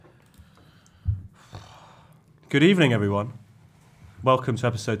Good evening, everyone. Welcome to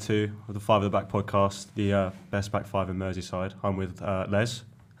episode 2 of the Five at the Back podcast, the best back five in Merseyside. I'm with Les.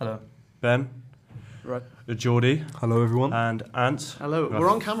 Hello. Ben. Right. Geordie. Hello, everyone. And Ant. Hello. We're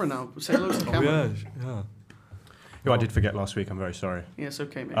on camera now. Say hello to the camera. Yeah. Who I did forget last week. I'm very sorry. Yeah, it's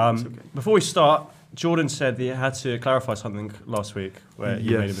okay, mate. It's okay. Before we start, Jordan said that he had to clarify something last week where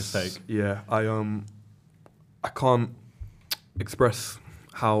you made a mistake. Yeah, I can't express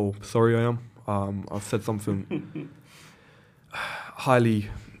how sorry I am. I've said something highly,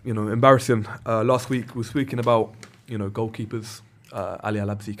 embarrassing. Last week we were speaking about, goalkeepers. Ali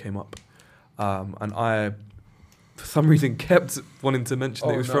Al-Absi came up, and I, for some reason, kept wanting to mention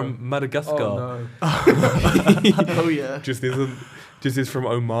it was from Madagascar. Oh, no. Oh, yeah. Just is from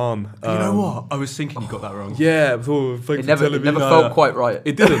Oman. You know what? I was thinking you got that wrong. Yeah, so It never felt quite right.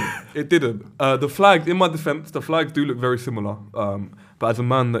 It didn't. The flags, in my defence, the flags do look very similar. But as a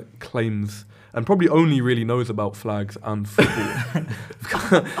man that claims and probably only really knows about flags and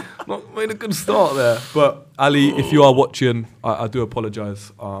football, not made a good start there. But Ali, if you are watching, I do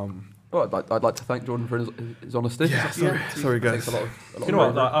apologise. Well, I'd like to thank Jordan for his honesty. Yeah, sorry guys. A lot You know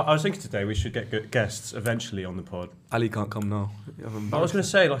what? I was thinking today we should get good guests eventually on the pod. Ali can't come now. I was going to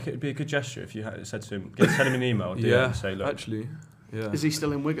say, it'd be a good gesture if you had said to him, send him an email. And say, look. Actually, yeah. Is he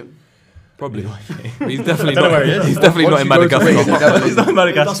still in Wigan? Probably. He's definitely Don't know not. where he is. He's definitely not in Madagascar. He's not in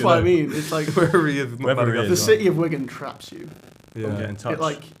Madagascar. That's what I mean. It's like Wherever he is, not Wherever he Madagascar. the city of Wigan traps you. Get Yeah. in touch.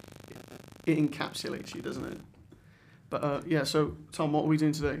 It encapsulates you, doesn't it? But yeah. So Tom, what are we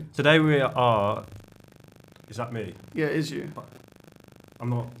doing today? Today we are. Is that me? Yeah, it is you. I'm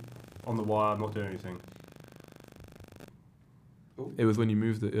not on the wire. I'm not doing anything. It was when you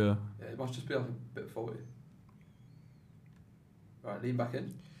moved it, yeah. Yeah, it must just be like a bit faulty. Right, lean back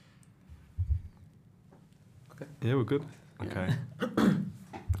in. Okay. Yeah, we're good. Okay.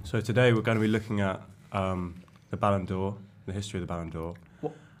 So today we're going to be looking at the Ballon d'Or, the history of the Ballon d'Or.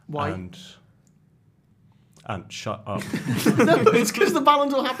 Why? And shut up. No, it's because the Ballon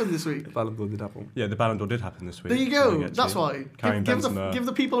d'Or happened this week. Ballon d'Or did happen. Yeah, the Ballon d'Or did happen this week. There you go. That's why. Karim Give Benzema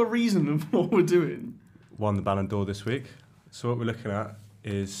the people a reason of what we're doing. won the Ballon d'Or this week. So what we're looking at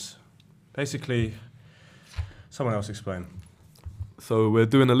is basically someone else explain. So we're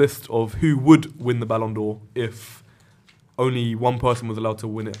doing a list of who would win the Ballon d'Or if only one person was allowed to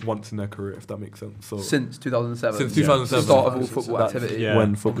win it once in their career, if that makes sense. So Since 2007. Since 2007. The start of all football That's activity.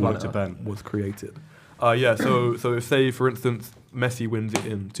 when football to Ben. was created. So if say, for instance, Messi wins it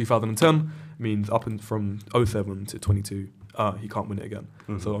in 2010, means from 07 to 22, he can't win it again.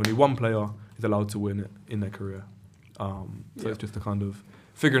 Mm-hmm. So only one player is allowed to win it in their career. It's just a kind of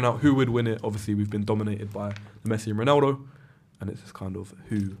figuring out who would win it. Obviously, we've been dominated by Messi and Ronaldo, and it's just kind of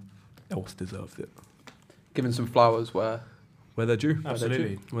who else deserves it. Giving some flowers where They're due.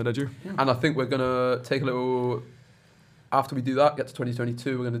 Absolutely. Where they're due. Yeah. And I think we're going to take a little... After we do that, get to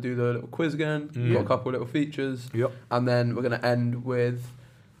 2022, we're going to do the little quiz again. We've got a couple of little features. Yep. And then we're going to end with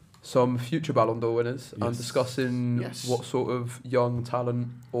some future Ballon d'Or winners and Yes. discussing what sort of young talent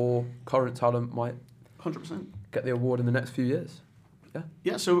or current talent might 100%. get the award in the next few years.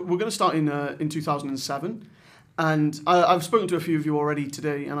 Yeah, so we're going to start in 2007. And I've spoken to a few of you already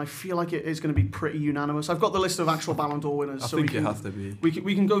today, and I feel like it is going to be pretty unanimous. I've got the list of actual Ballon d'Or winners. I so think it has to be.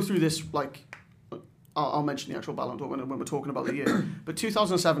 We can go through this, I'll mention the actual Ballon d'Or winner when we're talking about the year. But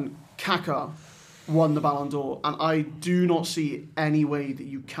 2007, Kaká won the Ballon d'Or, and I do not see any way that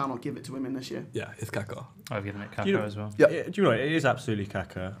you cannot give it to him in this year. Yeah, it's Kaká. I've given it Kaká as well. Yeah. Do you know what? It is absolutely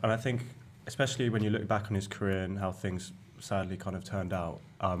Kaká, and I think, especially when you look back on his career and how things sadly kind of turned out,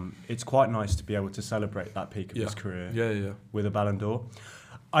 it's quite nice to be able to celebrate that peak of his career with a Ballon d'Or.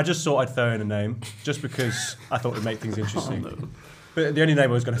 I just thought I'd throw in a name, just because I thought it would make things interesting. Oh, no. But the only name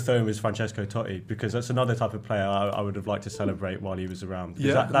I was going to throw in was Francesco Totti, because that's another type of player I would have liked to celebrate while he was around.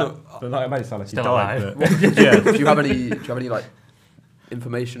 Yeah, it made it sound like he Still died. alive. But yeah. Do you have any like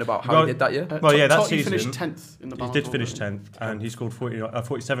information about how he did that year? Well, yeah, that Totti season finished 10th in the Ballon He d'Or. did finish 10th, and he scored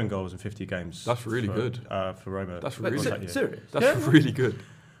 47 goals in 50 games. That's really good. For Roma. That's really that year. Serious? That's really good.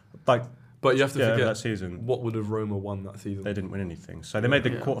 Like, But you have to that forget season. what would have Roma won that season. They didn't win anything. So they made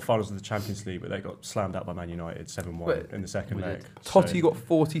the Yeah. quarterfinals of the Champions League, but they got slammed out by Man United 7-1 Wait, in the second we leg. did. Totti got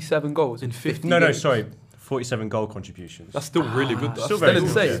 47 goals in 50 No, games. sorry. 47 goal contributions. That's still really good. That's Still still very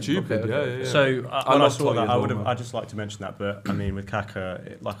insane. good, Stupid. Okay. Yeah. So when I love saw Totti that, as I well, would have. man. I just like to mention that, but I mean, with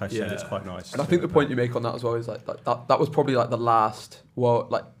Kaká, like I said, it's quite nice. And I think the point you make on that as well is like that was probably like the last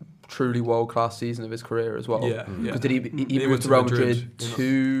truly world class season of his career as well. Yeah. Because did he He moved went to to Real Madrid Madrid in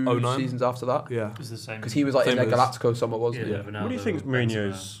 2 09? seasons after that? Yeah. It was the same. Because he was like in Same their as- Galactico summer, wasn't he? Yeah. What do you think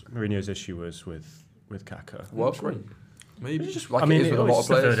Mourinho's issue was with Kaká? World great. Maybe. Just like I mean, it is with a it lot was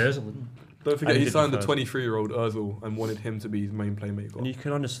of The players. third Özil, Don't forget, he signed the 23-year-old Ozil and wanted him to be his main playmaker. And you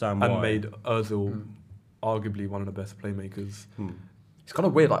can understand why. And made Ozil arguably one of the best playmakers. It's kind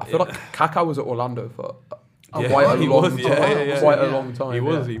of weird. Like I feel like Kaká was at Orlando for quite a long time. He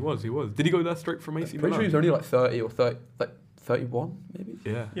was. Did he go there straight from AC Milan? Pretty sure he was only like 30 or 31, maybe.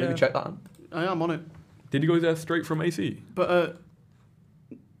 Yeah. Maybe check that. I am on it. Did he go there straight from AC? But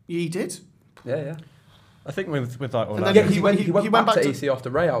he did. Yeah. I think with like Orlando. And then he went back to AC after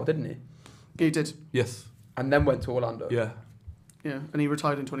Real, didn't he? He did. Yes. And then went to Orlando. Yeah. Yeah, and he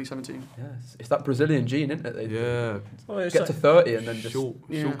retired in 2017. Yes, it's that Brazilian gene, isn't it? Get to 30 and then just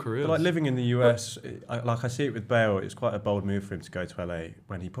short career. Like living in the US, I see it with Bale. It's quite a bold move for him to go to LA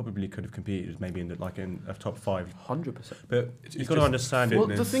when he probably could have competed maybe in a top 5. 100%. But you've got to understand it. Well,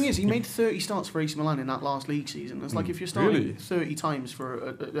 the thing is, he made 30 starts for AC Milan in that last league season. It's like if you're starting 30 times for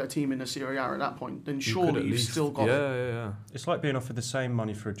a team in the Serie A at that point, then surely you've still got it. Yeah. It's like being offered the same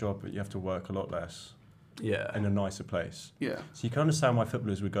money for a job, but you have to work a lot less. Yeah. In a nicer place. Yeah. So you can understand why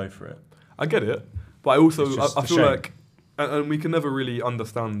footballers would go for it. I get it. But I also, I feel like, and we can never really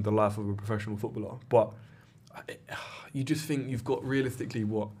understand the life of a professional footballer, but you just think you've got realistically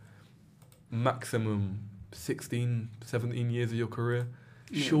maximum 16, 17 years of your career.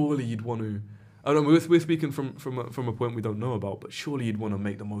 Yeah. Surely you'd want to, I don't know, we're speaking from a point we don't know about, but surely you'd want to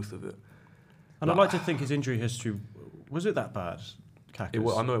make the most of it. And I'd like to think his injury history, was it that bad? I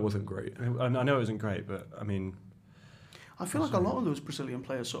know it wasn't great. I know it wasn't great, but I mean... I feel like a lot of those Brazilian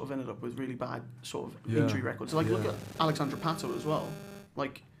players sort of ended up with really bad sort of injury records. Like, look at Alexandre Pato as well.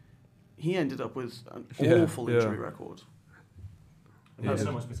 Like, he ended up with an awful injury record. He has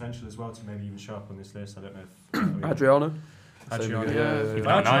so much potential as well to maybe even show up on this list. I don't know if... Adriano.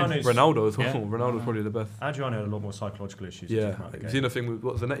 Ronaldo as well. Yeah. Ronaldo's probably the best. Adriano had a lot more psychological issues. Yeah, you've seen the thing with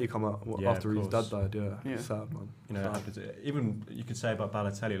Zanetti come out after his dad died. Yeah, sad man. You know, even you could say about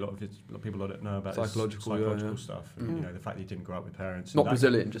Balotelli, a lot of people don't know about psychological stuff. And, you know, the fact that he didn't grow up with parents. Not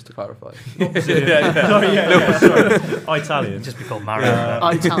Brazilian, just to clarify. Not Brazilian. Sorry, Italian. Just be called Mario.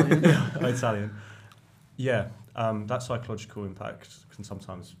 Italian. Yeah. That psychological impact can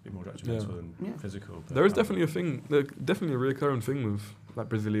sometimes be more detrimental than physical. There is definitely definitely a recurring thing with like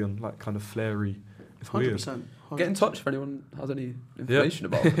Brazilian, like kind of flary. It's 100%. Weird. Get in touch if anyone has any information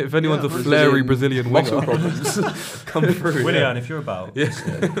about it. If anyone's a flary Brazilian winger, come through. Willian, if you're about. Yeah.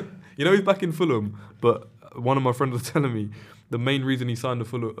 You know, he's back in Fulham, but one of my friends was telling me the main reason he signed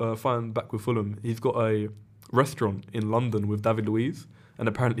back with Fulham, he's got a restaurant in London with David Luiz. And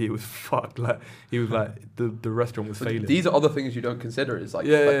apparently it was fucked. Like he was like the restaurant was failing. These are other things you don't consider. It's like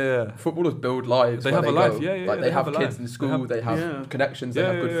footballers build lives. They have a life. Like they have kids in school. They have connections. They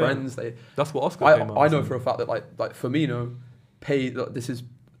have good friends. That's what Oscar. I know for a fact that like Firmino paid. This is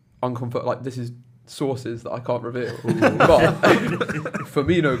uncomfort. Like this is sources that I can't reveal. But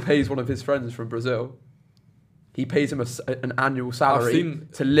Firmino pays one of his friends from Brazil. He pays him an annual salary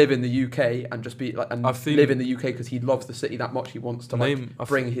to live in the UK and just be like live in the UK because he loves the city that much. He wants to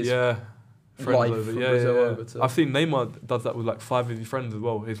bring his life from Brazil over to. I've seen Neymar does that with like 5 of his friends as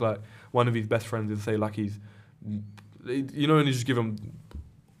well. He's like one of his best friends is say like he's, you know, and you just give him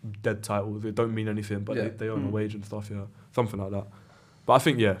dead titles. They don't mean anything, but they earn a wage and stuff. Yeah, something like that. But I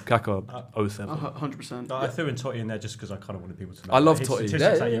think, Kaká, 07. 100%. I threw in Totti in there just because I kind of wanted people to know. I love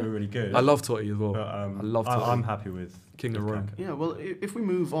Totti. You were really good. I love Totti as well. But, I love Totti. I'm happy with King of Rome. Yeah, well, if we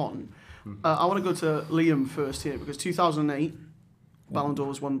move on, I want to go to Liam first here because 2008, Ballon d'Or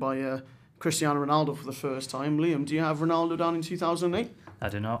was won by Cristiano Ronaldo for the first time. Liam, do you have Ronaldo down in 2008? I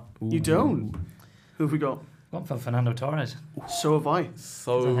do not. You don't? Who have we got? Gone for Fernando Torres. So have I.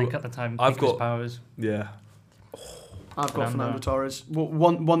 So I think at the time, I've got powers. Yeah. I've got Fernando Torres.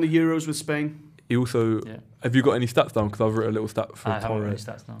 Won the Euros with Spain. He also... Yeah. Have you got any stats down? Because I've written a little stat for Torres. I haven't written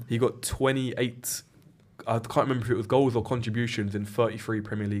stats down. He got 28... I can't remember if it was goals or contributions in 33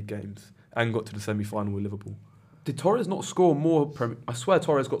 Premier League games and got to the semi-final with Liverpool. Did Torres not score more... I swear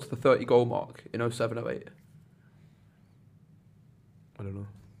Torres got to the 30-goal mark in 07-08. I don't know.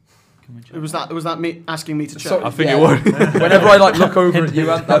 Was that me asking me to check? I think it was. Whenever I look over at you,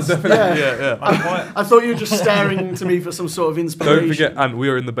 that's definitely I thought you were just staring to me for some sort of inspiration. Don't forget, and we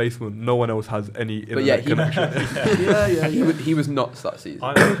are in the basement. No one else has any internet connection. He was nuts that season.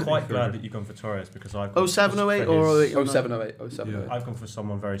 I'm quite glad that you've gone for Torres because I've 07-08 or 07-08. I've gone for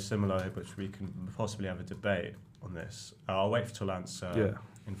someone very similar, which we can possibly have a debate on this. I'll wait till Lance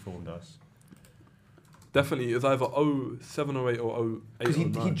informed us. Definitely, it was either 07, 08 or 08 because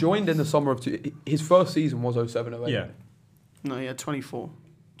he joined in the summer of his first season was 07, 08. Yeah. No, he had 24.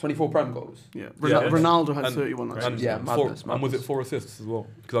 24 Prem goals. Yeah. Ronaldo had 31 that season. Madness. And was it 4 assists as well?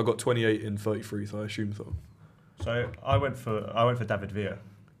 Because I got 28 in 33, so I assume so. So I went for David Villa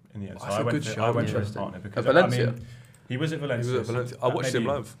in the end. So That's I a went good for, shout. I went for his Interesting. partner because At Valencia? I mean, he was at Valencia. I watched him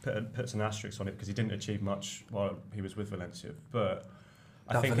live. Puts an asterisk on it because he didn't achieve much while he was with Valencia. But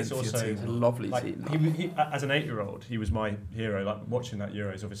I That think it's Valencia also team. It's a lovely like, team. he, as an 8-year-old, he was my hero. Like watching that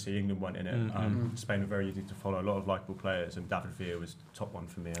Euros, obviously England went in it. Spain were very easy to follow. A lot of likeable players, and David Villa was top one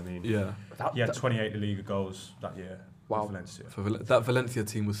for me. I mean, he had 28 La Liga goals that year. Wow. With Valencia. That Valencia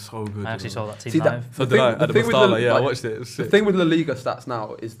team was so good. I actually saw that team See, live. So did I. At the Mastala, I watched it. It was The sick. thing with La Liga stats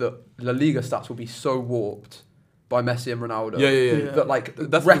now is that La Liga stats will be so warped by Messi and Ronaldo. Yeah. That like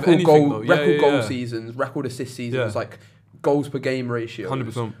That's with record anything, goal, though. Yeah, record yeah, goal yeah. seasons, record assist seasons, Yeah. like goals per game ratio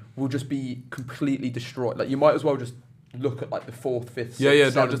 100%. will just be completely destroyed. Like you might as well just look at like the 4th, 5th, 6th, Yeah, yeah, no,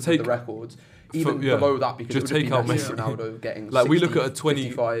 7th just of take- the records. Even below that, because Just it would take be out Messi and Messi. Ronaldo getting Like 60, we look at a 20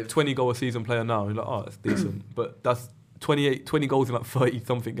 55. goal a season player now, you're like, oh, that's decent. But that's 20 goals in like 30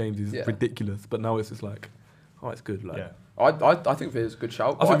 something games is ridiculous. But now it's just like, oh, it's good. Like, I think Villa's a good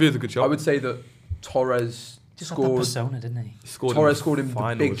shout. I think Villa's a good shout. I would say that Torres Just got that scored. persona, didn't he? Torres scored in the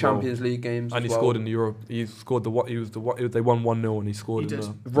final big as well. Champions League games, And as he well. scored in the Europe. He scored they won 1-0 and he scored He in did.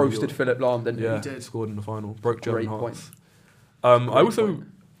 the roasted Europe. Philip Lahm, didn't Yeah, He did. scored in the final. Broke German Great hearts. point. I also,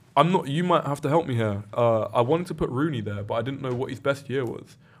 I'm not. You might have to help me here. I wanted to put Rooney there, but I didn't know what his best year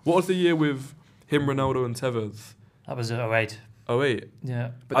was. What was the year with him, Ronaldo, and Tevez? That was 08. Oh wait,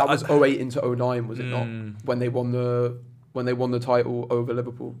 Yeah. But that was 08 into 09, was it not? Mm. When they won the title over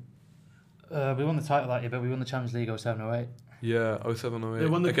Liverpool. We won the title that year, but we won the Champions League 07, 08. yeah, 07, 08 They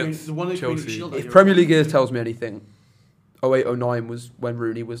won the against Community Chelsea. Shield that If year. Premier League years tells me anything, 08, 09 was when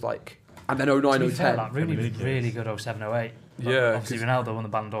Rooney was like, and then 09, To be fair, 010. like, Rooney was Premier League really good 07, 08. Yeah, Obviously, Ronaldo won the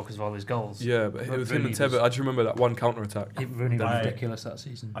Ballon d'Or because of all his goals. Yeah, but it was him and Tevez. I just remember that one counter attack. Rooney was I- ridiculous that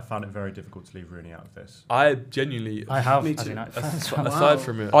season. I found it very difficult to leave Rooney out of this. I genuinely, I have, Me as a too. United fan. aside Wow.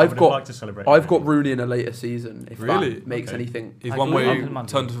 from it, I've would have got liked to celebrate. I've got Rooney. Rooney in a later season. If Really? that makes Okay. anything. he's I one agree where with he him.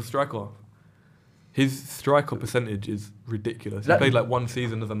 turned to a striker. His striker percentage is ridiculous. He Let- played like one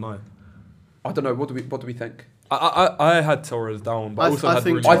season as a 9. I don't know. What do we think? I had Torres down, but I also I had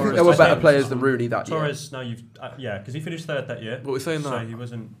think Rooney. I think there were I better think players than Rooney that year. Torres, now you've because he finished third that year. But we're saying so that. he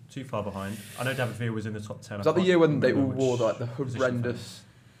wasn't too far behind. I know David Villa was in the top 10. Was that the year when they all remember wore which like the position horrendous,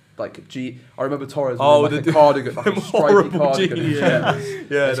 like I remember Torres Oh, with like the- a cardigan, like a them stripy horrible cardigan. jeans. Yeah, Yeah,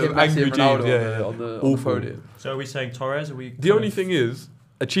 There's the him, Messi angry and jeans. Ronaldo Yeah, on the Awful. podium. So are we saying Torres? Are we? The only thing is,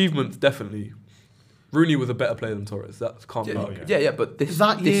 achievements definitely. Rooney was a better player than Torres. That's can't be. Yeah, Oh, yeah, but this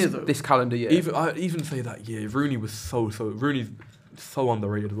That year, this, though. this calendar year. I even say that year, Rooney was Rooney's so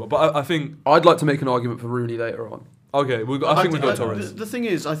underrated as well. But I think I'd like to make an argument for Rooney later on. okay, I think we got Torres, The thing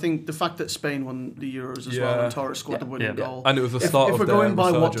is, I think the fact that Spain won the Euros as well Yeah. and Torres scored the winning Yeah. goal. and it was the If start of we're their going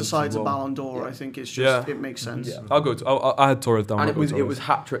by what resurgence as decides a well. Ballon d'Or, Yeah. I think it's Yeah. just it makes sense. Yeah. I'll go. I had Torres down. And I'll it was go it was Torres.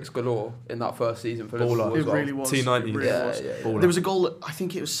 hat tricks galore in that first season for Baller. Liverpool as It well. really was. T90s. It really Yeah, was. yeah, yeah. Baller. There was a goal that I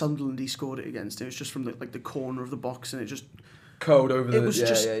think it was Sunderland he scored it against. It was just from the corner of the box, and it just Curled over the. it was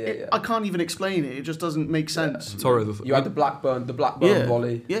just yeah. I can't even explain it. It just doesn't make sense. Torres. Was, You had the Blackburn Yeah,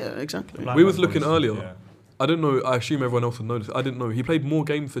 volley. yeah, exactly. We was looking earlier. Yeah. I don't know. I assume everyone else would know this. I didn't know he played more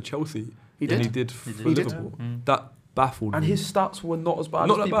games for Chelsea He than did. he did He for did. He did. Liverpool. Mm. That baffled And me. his stats were not as bad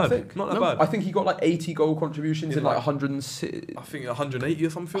not as that people bad. think. Not that No, bad. I think he got like 80 goal contributions In in like like- 106. I think 180 or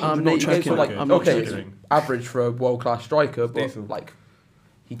something. I'm 180 not games, checking. so, like, Okay. I'm not okay, checking. it's average for a world class striker, but Decent. like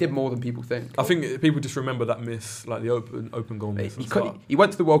he did more than people think. I think people just remember that miss, like the open goal miss. He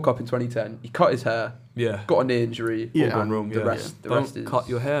went to the World Cup in 2010. He cut his hair, Yeah. got a knee injury. Yeah. and All gone wrong, The yeah. rest, the Don't rest is cut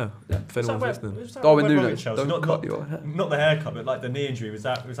your hair. Yeah. If anyone's listening. Darwin Went wrong Núñez. at Chelsea. Don't Not cut your hair. the haircut, but like the knee injury. Was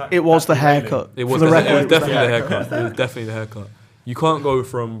that? It was the actually haircut. It For was, the it record, was it was the definitely the haircut. haircut. It was definitely the haircut. You can't go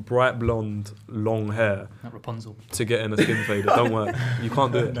from bright blonde, long hair Not Rapunzel. to getting a skin fade. It don't work. You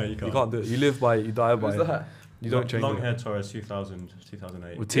can't do it. No, you can't. You can't do it. You live by it. You die by Who's it. the hair? You don't change Long it. hair Torres 2000,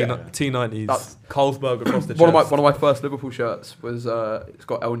 2008. With Yeah. T90s, That's- Carlsberg across the One of chest. my first Liverpool shirts was it's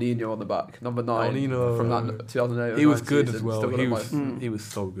got El Nino on the back, number 9 El Nino. from that 2008. He was 09 good season. as well. Still got He it on was my- he was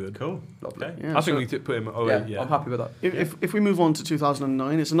so good. Cool. lovely. Okay. Yeah, I think so we did put him at 08. Yeah, Yeah, I'm happy with that. if we move on to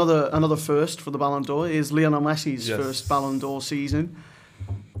 2009, it's another first for the Ballon d'Or. Is Lionel Messi's Yes. first Ballon d'Or season,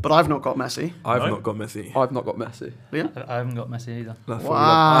 but I've not got Messi. I've No? not got Messi. I've not got Messi. I haven't got Messi either. That's Wow.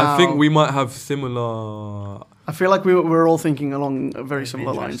 what we got. I think we might have similar. I feel like we're all thinking along very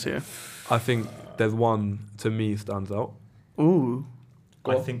similar Interesting. lines here. I think there's one to me stands out. Ooh,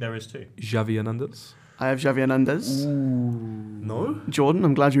 I think there is too. Xavi Hernandez. I have Xavi Hernandez. No, Jordan,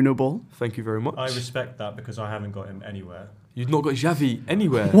 I'm glad you know ball. thank you very much. I respect that because I haven't got him anywhere. You've not got Xavi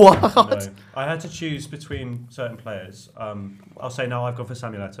anywhere. What? No. I had to choose between certain players. I'll say now I've gone for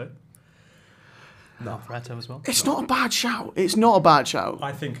Samuel Eto'o. No, Reto as well. It's not a bad shout. It's not a bad shout.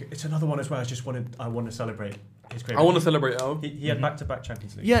 I think it's another one as well. I want to celebrate his career. I want to celebrate Eto'o. He had back-to-back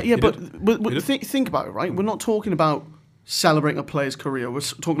Champions League. Yeah, but think about it, right? We're not talking about celebrating a player's career. We're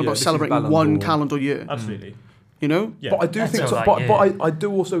talking about celebrating one calendar year. Absolutely. You know? Yeah. But I do think,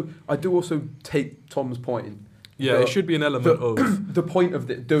 I do also take Tom's point. Yeah, it should be an element of the point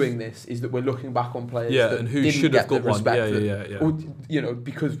of doing this is that we're looking back on players that and who didn't should have get got the one. respect or, you know,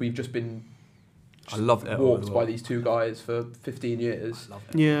 because we've just been I love Eto'o walked by these two guys for 15 years.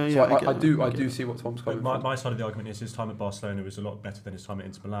 Yeah, so I do see what Tom's coming from. My side of the argument is his time at Barcelona was a lot better than his time at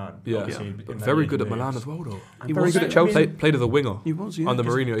Inter Milan. Yeah, very good at Milan as well, though. He very good at Chelsea. Played as a winger. He was, under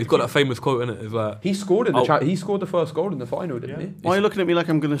Mourinho. He's got that famous quote in it. Is like he scored in he scored the first goal in the final, didn't he? Why are you looking at me like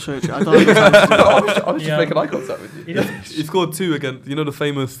I'm going to search it? I don't know. I was just making eye contact with you. He scored 2 against, you know, the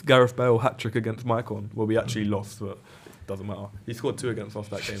famous Gareth Bale hat trick against Maicon, where we actually lost, but doesn't matter. He scored 2 against us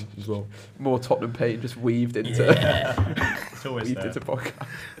that game as well. More Tottenham pain just weaved into it's always weaved there. into podcast.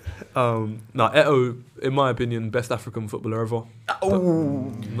 Eto'o, in my opinion, best African footballer ever.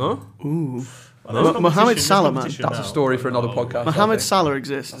 Oh No? Ooh. Mohamed Salah, man. That's a story for another podcast. Mohamed Salah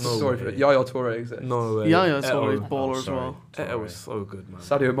exists. That's a story for Yaya Toure exists. No way. Yaya Toure is baller as well. Eto'o was so good, man.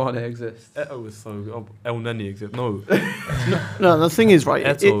 Sadio Mane exists. Eto'o was so good. El Neni exists. No. No, the thing is, right,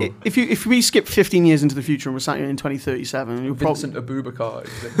 Eto'o. if we skip 15 years into the future and we're sat here in 2037, you're Vincent Abubakar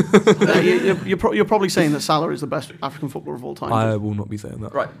exists. you're probably saying that Salah is the best African footballer of all time. I will not be saying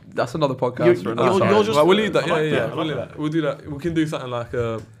that. Right, that's another podcast for another you're just, we'll leave that. that. We'll leave that. We'll do that. We can do something like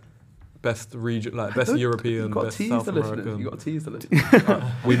best region, like best European, best South American. You got to tease the listeners.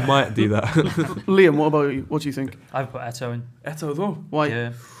 We might do that. Liam, what about you? What do you think? I've put Eto'o in. Eto'o as well. Why?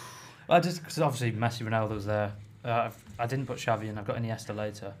 Yeah. Well, just because obviously Messi, Ronaldo was there. I didn't put Xavi in. I've got Iniesta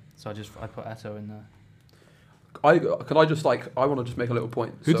later, so I put Eto'o in there. I want to just make a little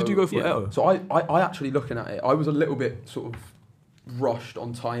point. Who did you go for Eto'o? So I actually looking at it, I was a little bit sort of rushed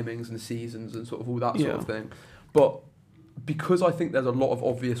on timings and seasons and sort of all that sort of thing, but because I think there's a lot of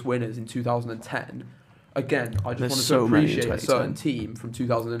obvious winners in 2010. Again, I just wanted to appreciate a certain team from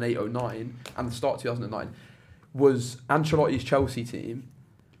 2008-09 and the start of 2009 was Ancelotti's Chelsea team.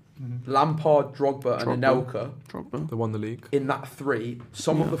 Lampard, Drogba, and Anelka. They won the league. In that 3,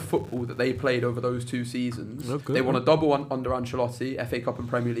 some of the football that they played over those 2 seasons, they won a double under Ancelotti, FA Cup and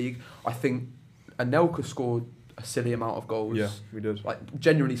Premier League. I think Anelka scored a silly amount of goals. Yeah, we did. Like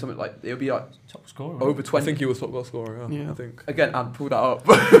genuinely something like it would be like top scorer. Over 20. I think he was top goal scorer. Yeah. I think. Again, and pull that up.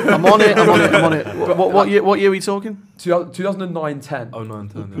 I'm on it. What year are we talking? 2009-10. Oh,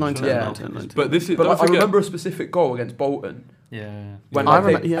 9-10. 9-10. But this is. But I remember a specific goal against Bolton. Yeah. When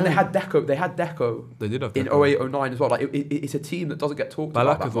and they had Deco. They had Deco. They did have Deco. In 08-09 as well. Like it's a team that doesn't get talked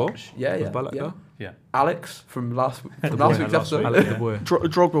about that much. Yeah. Yeah. Alex from last week's episode. Alex the boy.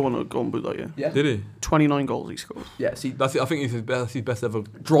 Drogba won a Golden Boot that year. Yeah. Did he? 29 goals he scored. Yeah. See, that's it. I think that's his best ever.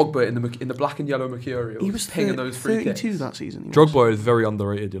 Drogba in the black and yellow Mercurial. He was pinging those free 32 kicks. that season. Drogba is very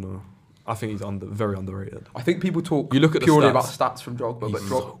underrated. You know. I think he's very underrated. I think people talk you look at purely the about stats from Drogba, he's but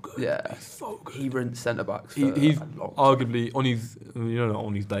so good. Yeah, he's so good. He rinsed centre backs. He's arguably on his, not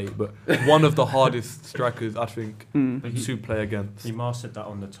on his day, but one of the hardest strikers I think to play against. He mastered that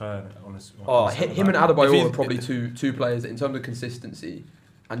on the turn. Him and Adebayor are probably two players that, in terms of consistency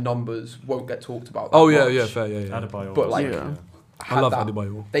and numbers, won't get talked about. Fair, yeah. Adebayor, but like, I love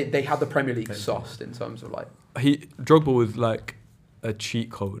Adebayor. They had the Premier League sussed in terms of like. Drogba was like a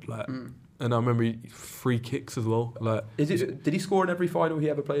cheat code, like. And I remember free kicks as well. Like, did he score in every final he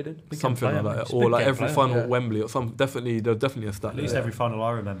ever played in? Something like that, or like every final at Wembley, or some. There's definitely a stat. At least every final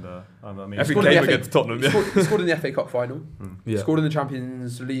I remember. I mean, every game against Tottenham. He scored in the FA Cup final. He scored in the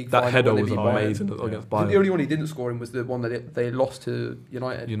Champions League. That header was amazing against Bayern. The only one he didn't score in was the one that they lost to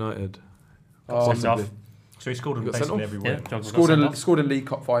United. So he scored in basically every win. Scored in League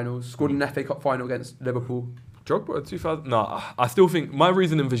Cup finals. Scored in an FA Cup final against Liverpool. Drogba 2000. No, I still think my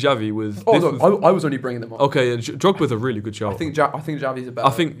reasoning for Xavi was. I was only bringing them up. Okay, Drogba's a really good shout. I think Xavi's a better. I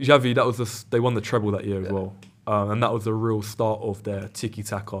think Xavi they won the treble that year as well, and that was the real start of their tiki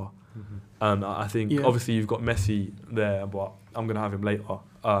taka. And I think obviously you've got Messi there, but I'm gonna have him later,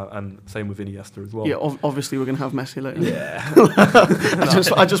 and same with Iniesta as well. Yeah, obviously we're gonna have Messi later. Yeah,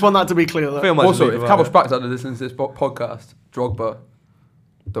 I just want that to be clear. Also, if Cabosh Backstander listens to this podcast, Drogba,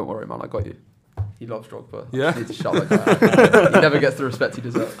 don't worry, man, I got you. He loves Drogba. Yeah. You need to shut that guy out. He never gets the respect he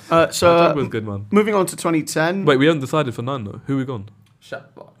deserves. Drogba's good, man. Moving on to 2010. Wait, we haven't decided for 9 though. Who we gone?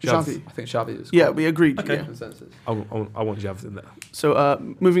 Xavi. I think Xavi is. Yeah, we agreed. Okay. Yeah. Consensus. I want Xavi in there.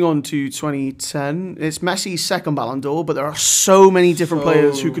 So moving on to 2010, it's Messi's second Ballon d'Or, but there are so many different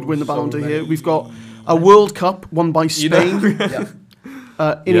players who could win the Ballon d'Or here. We've got a World Cup won by Spain.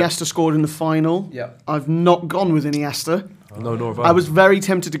 Iniesta scored in the final. Yeah. I've not gone with Iniesta. No, nor have I was very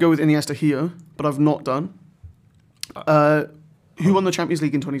tempted to go with Iniesta here, but I've not done. Who won the Champions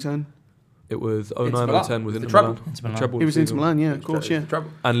League in 2010? It was Inter 09 Milan. 10 was The Inter treble. Milan. Inter Milan. Treble It was Inter season. Milan, yeah, of course, yeah.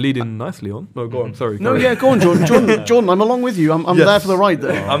 And leading nicely on. No, go on. Sorry. No, carry yeah, go on, Jordan. Jordan, I'm along with you. I'm Yes. there for the ride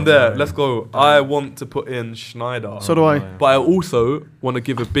there. I'm there. Let's go. I want to put in Schneider. So do I. But I also want to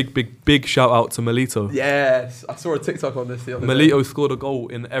give a big shout out to Melito. Yes, I saw a TikTok on this the other day. Melito scored a goal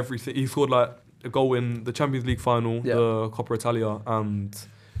in everything. He scored like a goal in the Champions League final, the Coppa Italia, and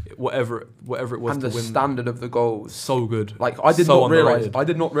whatever it was And to the win. standard of the goals. So good. Like I did So not realize. underrated. I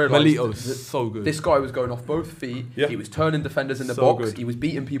did not realize. Melito's that so good. This guy was going off both feet. Yeah. He was turning defenders in the So box. good. He was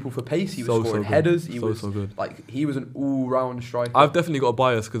beating people for pace. He was So scoring good. headers. He So was good. like he was an all-round striker. I've definitely got a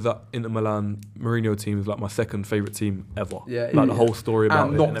bias because that Inter Milan Mourinho team is like my second favourite team ever. Yeah, Like the yeah. whole story about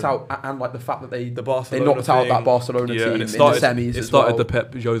and it. knocked out and like the fact that they Barcelona knocked out thing. that Barcelona Yeah, team and in it started, the semis. It as started well. the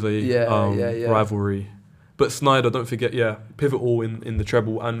Pep Jose rivalry. But Snyder, don't forget, pivotal in the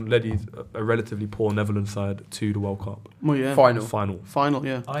treble and led a relatively poor Netherlands side to the World Cup Well, yeah. Final,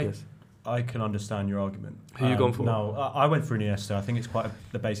 yeah. I can understand your argument. Who you gone for? No, I went for Iniesta. I think it's quite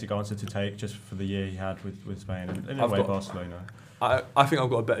the basic answer to take just for the year he had with Spain and in a way Barcelona. I think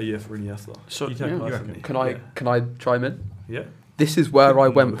I've got a better year for Iniesta. So, You yeah. reckon? Can I chime in? Yeah. This is where I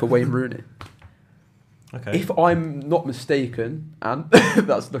went for Wayne Rooney. Okay. If I'm not mistaken, and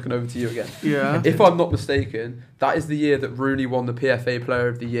that's looking over to you again. Yeah. If I'm not mistaken, that is the year that Rooney won the PFA Player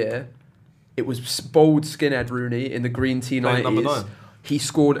of the Year. It was bold skinhead Rooney in the green Playing number T90s. 9. He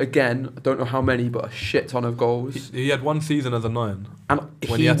scored again, I don't know how many, but a shit ton of goals. He had one season as a 9 And when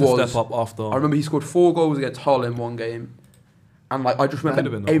he he had to was, step up after. I remember he scored 4 goals against Hull in one game. And like I just remember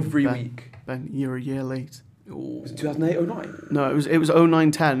Could have been, every Ben. week. Ben, you're a year late. Was it 2008 09? No, it was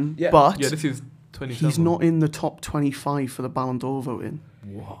 09-10, Yeah. but Yeah, this is 2010. he's not in the top 25 for the Ballon d'Or voting.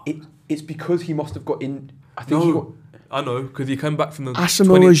 What? It's because he must have got in. I think he got. I know, because he came back from the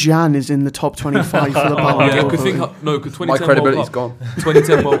Asamoah Gyan is in the top 25 for the Ballon Yeah, d'Or because voting. because 2010 My credibility's World Cup, gone.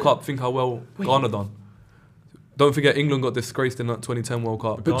 2010 World Cup, think how well Ghana done. Don't forget, England got disgraced in that 2010 World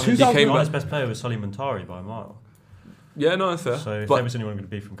Cup. But Ghana's 2000 Ghana's best player was Solly Montari by a mile. Yeah, no, that's fair. So if but there was anyone going to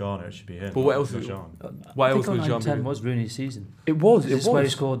be from Ghana, it should be him. But what else not is- Jean. why I else think was Jean 10 Biggie? was Rooney's season. It was. Is this where he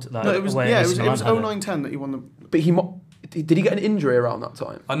scored like, No, it was away it against was Milan, had it? 09-10 that he won the. But did he get an injury around that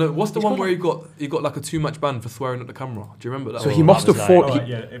time? I know. What's the He's one got where he got like a 2-match ban for swearing at the camera? Do you remember that? So one? he must have was fallen. Alright,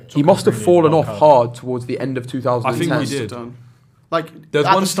 yeah, if He must have Rooney's fallen World off Cup. hard towards the end of 2010. I think he did. Done. Like There's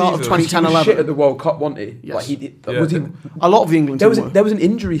at one the start of season- He was 2010-11. shit at the World Cup, wasn't he? Yes. Like he Yeah. was he, A lot of the England team were. there was an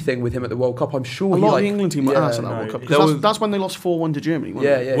injury thing with him at the World Cup. I'm sure A he lot like, of the England team were yeah, ass at that no, World Cup there because was- that's when they lost 4-1 to Germany. Wasn't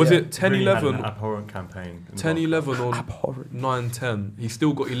Yeah, it? yeah. Was yeah. it 10, Rooney had 11, an abhorrent campaign. in the 10, World 11 or Abhorrent. 9, 10? He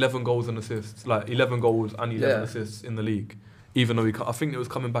still got 11 goals and assists, like 11 goals and 11 Yeah. assists in the league. Even though I think it was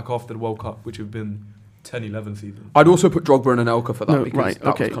coming back after the World Cup, which would have been 10, 11 season. I'd also put Drogba and Anelka for that No, because right, that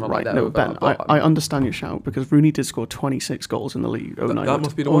okay, was kind of right. like No, there, Ben, but I understand your shout because Rooney did score 26 goals in the league. 09, That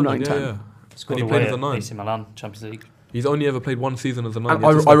must be the one. 09, Yeah, 10. yeah. Scored he away played as a at 9. AC Milan, Champions League. He's only ever played one season as a 9. And He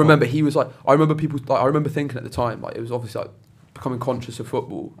had to I step remember up. he was like, I remember people, like, I remember thinking at the time, like, it was obviously like becoming conscious of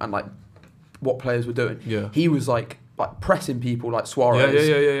football and like what players were doing. Yeah. He was like pressing people like Suarez,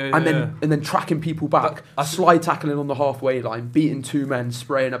 Yeah. and then tracking people back, I- slide tackling on the halfway line, beating 2 men,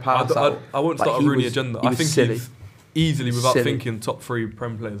 spraying a pass out. I won't Like, start a he Rooney was- agenda. he I was think silly. he's easily, without Silly. thinking, top 3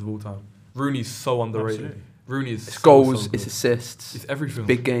 Prem players of all time. Rooney's so underrated. Absolutely. Rooney is It's so, goals, so it's good. assists, It's everything.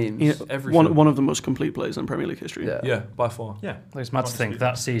 big games. Yeah, everything. one of the most complete players in Premier League history. Yeah. Yeah, by far. Yeah. Like, it's mad to Honestly. think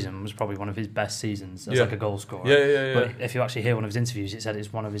that season was probably one of his best seasons as Yeah. like a goal scorer. Yeah. But if you actually hear one of his interviews, it said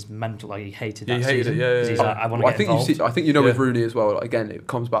it's one of his mental, like he hated Yeah, that he hated season. it, yeah, 'Cause he's yeah. like, I want to Well, I get think involved. I think you know with Yeah. Rooney as well. Like, again, it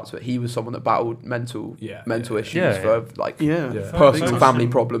comes back to it. He was someone that battled mental Yeah, issues Yeah, for like Yeah. Yeah. personal Ferguson- family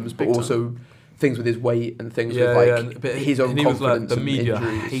problems, but Big time. also things with his weight and things Yeah, with yeah, like but his own and he was confidence like, the and media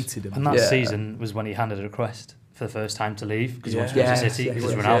injuries. hated him. And that Yeah. season was when he handed a request for the first time to leave because he Yeah. wanted to go to Yes, City yes,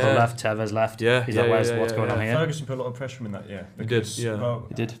 because yes. Ronaldo Yeah. left, Tevez left. Yeah, He's yeah, like, what's yeah, going yeah. on here? Ferguson put a lot of pressure on him that year. He did, Because, yeah. well,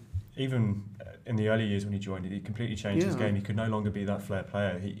 He did. even in the early years when he joined, he completely changed his Yeah. game. He could no longer be that flair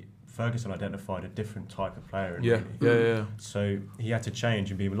player. Ferguson identified a different type of player. In Yeah, Rooney. yeah. So he had to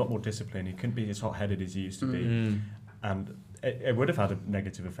change and be a lot more disciplined. He couldn't be as hot-headed as he used to be. Mm. And it would have had a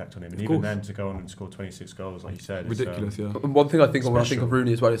negative effect on him. And Of even course. then, to go on and score 26 goals, like you said, Ridiculous, yeah. And one thing I think of when I think Special. of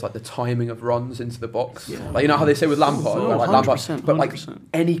Rooney as well is like the timing of runs into the box. Yeah. Like you know how they say with Lampard, Oh, where, like 100%, Lampard, but like 100%.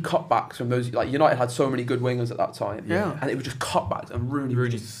 any cutbacks from those, like United had so many good wingers at that time, Yeah. and it was just cutbacks, and Rooney was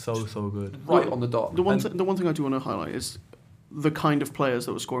Rooney's just so good. right on the dot. The one thing I do want to highlight is the kind of players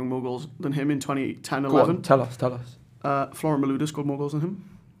that were scoring more goals than him in 2010-11. Go on, tell us. Florent Malouda scored more goals than him.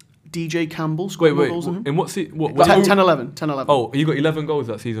 DJ Campbell scored more Wait, goals than him. in what season? What? 10-11. Oh, he got 11 goals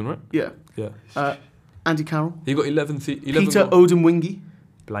that season, right? Yeah. Yeah. Andy Carroll. He got 11 Peter goals. Odemwingie.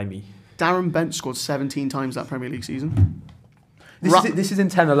 Blimey. Darren Bent scored 17 times that Premier League season. This is in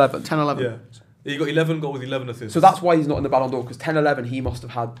 10-11. 10-11. Yeah. He got 11 goals, 11 assists. So that's why he's not in the Ballon d'Or, because 10-11 he must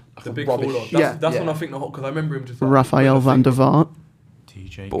have had the big rubbish. fall off. Yeah. That's when I think because I remember him just like, Raphael van der Vaart.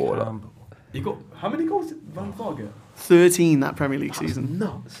 DJ Baller. Campbell. He got how many goals did Van Vaart get? 13 that Premier League season.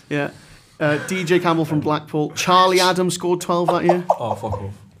 Nuts. Yeah. DJ Campbell from Blackpool. Charlie Adams scored 12 that year. Oh, fuck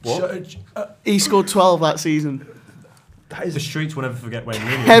off. What? He scored 12 that season. That is The streets will never forget Wayne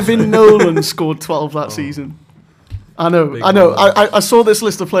Rooney. Kevin Nolan scored 12 that season. I know. I saw this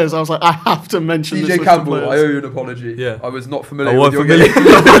list of players. I was like, I have to mention this DJ list Campbell, of I players. owe you an apology. Yeah. I was not familiar with your game.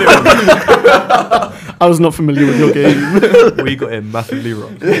 I was not familiar with your game. We got him massively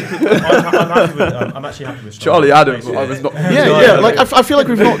wrong. I'm actually happy with Charlie Adams, I was not. Yeah. Like I feel like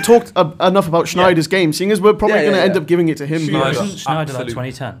we've not talked enough about Schneider's game, seeing as we're probably going to end up giving it to him. Schneider. Wasn't Schneider like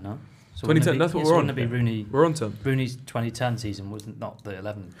Absolutely. 2010, no? So 2010, that's what we're on. Wouldn't it be Rooney? We're on 10. Rooney's 2010 season was not the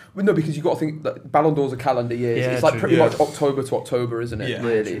 11. Well, no, because you got to think that Ballon d'Or's a calendar year. Yeah, It's like true. pretty Yeah. much October to October, isn't it? Yeah.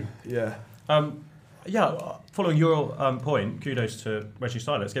 Really. Yeah. Following your point, kudos to Wesley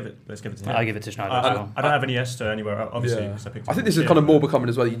Sneijder. Let's give it to him. I give it to Schneider as well. I don't have any Iniesta anywhere, obviously. Yeah. Because I picked I think him. this is kind of more becoming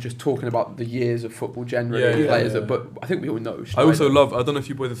as well. You're just talking about the years of football generally, and players. But I think we all know. I also Schneider. love, I don't know if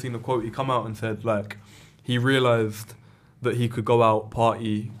you boys have seen the quote, he come out and said, like, he realised that he could go out,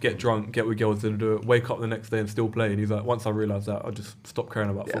 party, get drunk, get with girls and do it, wake up the next day and still play. And he's like, once I realised that, I just stopped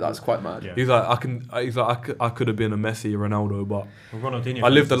caring about football. that's quite mad. Yeah. He's like, I could have been a Messi, Ronaldo, but Ronaldinho I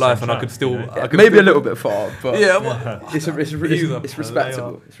lived the was life same and I track, could still... you know? I could Maybe still, a little bit far, but yeah, but it's respectable.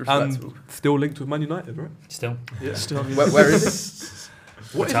 It's respectable. and still linked with Man United, right? Still. Yeah. Still. Where is it?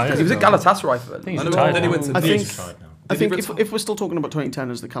 What is Italian. He was at Galatasaray for I it. think I he's know, retired then he now. went to I think- Nice. Tried now. I think Did he if we're still talking about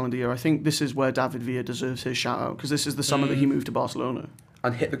 2010 as the calendar year, I think this is where David Villa deserves his shout out, because this is the summer that he moved to Barcelona.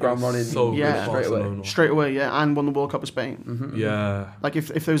 And hit the ground running So Yeah. good, straight away. Barcelona. Straight away, yeah, and won the World Cup of Spain. Mhm. Yeah, Like if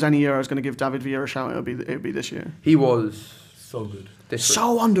there was any year I was going to give David Villa a shout out, it would be this year. He was so good. different.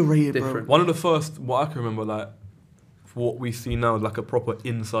 So underrated, Different. One of the first, what I can remember, like, what we see now is like a proper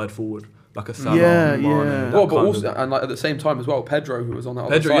inside forward, like a Salah, Yeah, Mane, yeah. that Well, but kind also, of- and like at the same time as well, Pedro, who was on that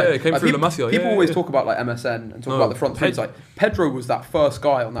other Pedro, side. yeah, he came Like, through people, La Masia, People yeah, always yeah. talk about like MSN and talk No, about the front three. It's like Pedro was that first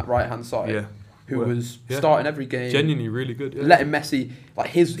guy on that right hand side yeah, who Well, was yeah. starting every game, genuinely really good. Yeah. letting Messi like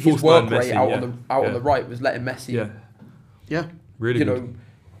his False work nine rate Messi, out yeah. on the on Yeah. the right was letting Messi, Yeah, Yeah. really you good. know,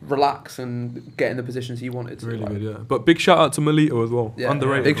 relax and get in the positions he wanted to. Really like. good, yeah. But big shout out to Melito as well. Yeah,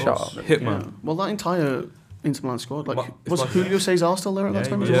 Underrated. big of shout course. out. Hitman. Yeah. Well, that entire Inter Milan squad, like, It's was like- Julio Cesar still there at that Yeah,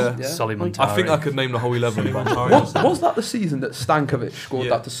 time he as was. well? Yeah. Solly Like, Montari. I think I could name the whole 11. but- Was that the season that Stankovic scored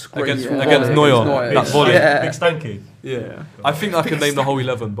Yeah. that disgrace Against- volley against Neuer. That volley. Yeah. Big Stanky. Yeah. I think I could name the whole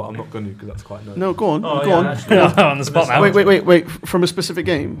 11, but I'm not going to because that's quite nice. No, go on, Oh, go yeah, on. actually. on the spot now. Wait. From a specific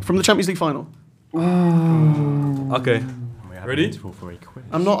game, from the Champions League final. Okay. We have Ready? an interval for a quiz.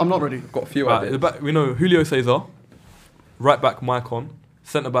 I'm not ready. Got a few Right, ideas. the back, we know Julio Cesar, right back Maicon,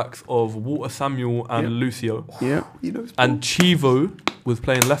 centre backs of Walter Samuel and Yeah. Lucio, Yeah, You know, and Chivo was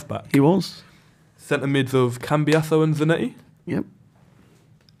playing left back. he was. Centre mids of Cambiasso and Zanetti. Yep.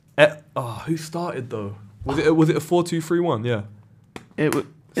 Who started though? Was it a 4-2-3-1? Yeah. It was.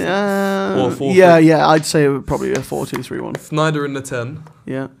 Or 4-3. Yeah. I'd say it was probably a 4-2-3-1. Snyder in the 10.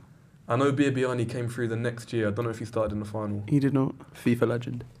 Yeah, I know Biabiani came through the next year. I don't know if he started in the final. he did not. FIFA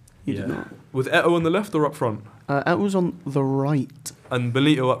legend. He did Yeah. not. Was Eto'o on the left or up front? It was on the right. And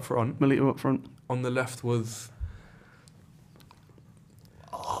Benito up front. Melito up front. On the left was...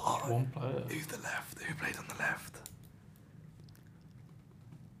 One player. Who's the left? Who played on the left?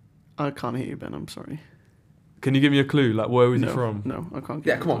 I can't hear you, Ben. I'm sorry. Can you give me a clue? Like, where was no, he from? No, I can't.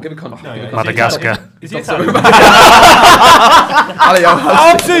 Yeah, come on, give a country. No, yeah, Madagascar. Is he Italian? It's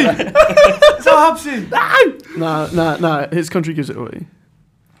a Hapsi! Nah. His country gives it away.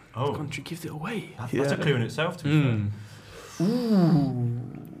 Oh, Country gives it away. that's a clue in itself, to be fair.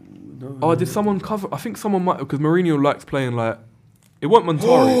 Oh, did someone cover? I think someone might, because Mourinho likes playing like. It weren't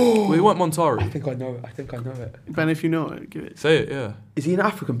Montari. Well, it weren't I Montari. think I know it. I think I know it. Ben, if you know it, give it. Say it, yeah. Is he an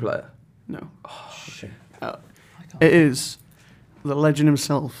African player? No. Shit. It is the legend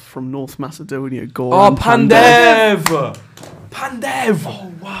himself from North Macedonia, Goran Oh, Pandev! Pandev!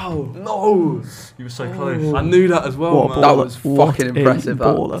 Oh wow. No! You were so close. I knew that as well, What a man. That baller. was What fucking a impressive, that.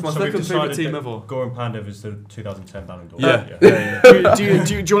 baller. That's my So we've second favourite decided team that ever. Goran Pandev is the 2010 Ballon d'Or. Yeah. do you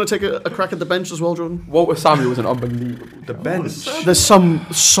want to take a crack at the bench as well, Jordan? Walter Samuel was an unbelievable. The bench. There's some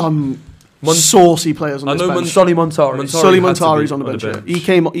saucy players on I this know bench. Solly Montari. Montari Sully had to Montari's be on the on bench. the Yeah. bench. He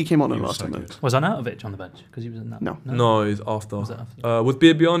came on He in was last so time. good. Was Arnautovic on the bench? Because he was in that. No. No, he's after. Was that after? Was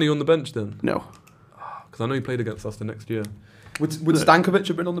Biabiani on the bench then? No. Because I know he played against us the next year. Would Stankovic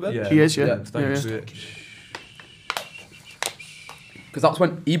have been on the bench? He is, yeah. Stankovic. Because that's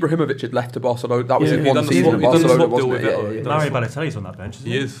when Ibrahimovic had left to Barcelona. That was Yeah, his he one done the season swap- at he done the Barcelona, swap deal wasn't it? with Eto'o. Yeah. Mario Balotelli's on that bench, isn't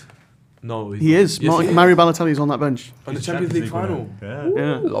He is. No, He is. Yes, he is. Mario Balotelli's on that bench. On the Champions League final. Yeah.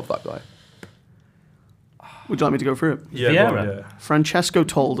 Yeah. I love that guy. Would you like me to go through it? Yeah, Vieira. go on, Francesco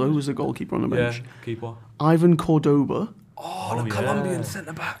Toldo was the goalkeeper on the yeah. bench. Yeah, keeper. Ivan Cordoba. Oh, the yeah. Colombian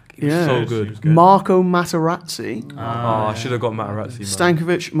centre back. Yeah. So He good. was good. Marco Materazzi. Oh, I should have got Materazzi, man.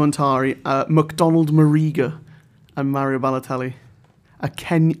 Stankovic, Montari, McDonald Mariga, and Mario Balotelli. A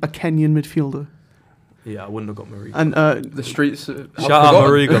Kenyan midfielder. Yeah, I wouldn't have got Mariga. And The streets. Shout out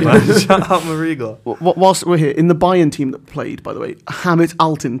Mariga, man. Shout out Mariga. whilst we're here, in the Bayern team that played, by the way, Hamit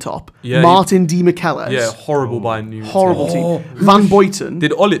Altintop, Yeah, Martin Di Michelis, Yeah, horrible Bayern news. horrible Oh. team, Van Boyten,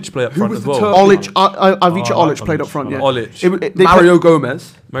 Did Olic play up front was as the well? Turk? Olic, Ivica Oh, I like Olic played Olic. up front, I yeah. like Olic. They Mario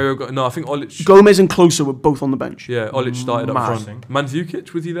Gomez. No, I think Olic. Gomez and Klose were both on the bench. Yeah, Olic started up Man. front.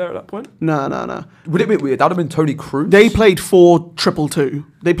 Mandzukic, was he there at that point? No. Would it be weird? That'd have been Tony Cruz. They played 4-2-2.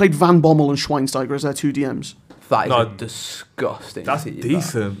 They played Van Bommel and Schweinsteiger as their two DMs. That is No. a disgusting. That's team, that.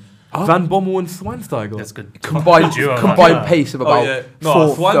 decent. Van Bommel and Schweinsteiger. That's good. Combined Duo, combined that. pace of Oh, about yeah.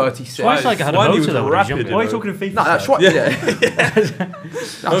 No, 4:36. Schweinsteiger had a Schweini motor was though when he was rapid, younger. you Why are you know. talking of FIFA? No, that's stats?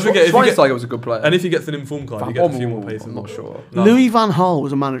 yeah. Don't forget, if you get- Schweinsteiger was a good player. And if he gets an informed card, he Van gets a few more Bommel, pace. I'm not sure. No. Louis Van Gaal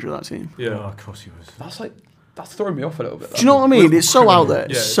was a manager of that team. Oh, Yeah. of course he was. That's throwing me off a little bit. Do you know what I mean? It's so out there. Yeah,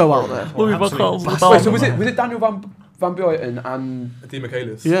 It's it's so out there. Louis Van Absolutely. Gaal's the Wait, Ballon. so was it Daniel Van Buiten and Di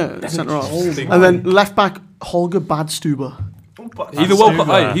Michaelis. Yeah, centre half. Stinky. And then left back Holger Badstuber. He's a World Cup.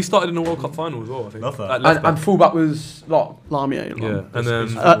 Hey, he started in the World Cup final as well, I think. Love that. At left and back. fullback was Lot. Lamier. Yeah, and then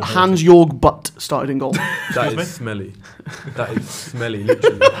Hans-Jorg Butt started in goal. that is smelly. That is smelly,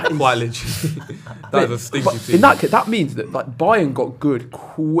 literally. Quite literally. That is a stinky But team. in that case, that means that like Bayern got good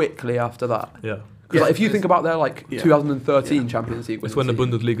quickly after that. Yeah. Because like, if you think about their like Yeah. 2013 Champions League, It's when the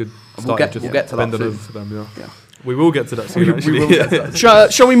winning Bundesliga we'll started get- just we'll get to that bending soon. over for them, Yeah. We will get to that soon, We actually. will get to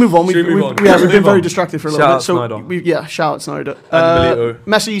that. Shall we move on? Should we move on? We've been Move very on. distracted for a Shout little out bit. Snyder. Shout out Snyder. Milito.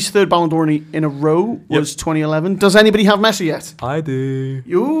 Messi's third Ballon d'Or in a row was 2011. Does anybody have Messi yet? I do.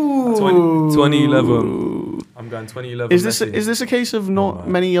 Ooh. 2011. I'm going 2011. Is this a case of not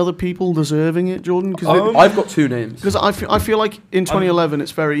many other people deserving it, Jordan? Because I've got two names. I feel like in 2011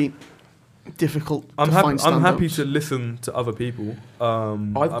 it's very difficult to find I'm stand-ups. happy to listen to other people.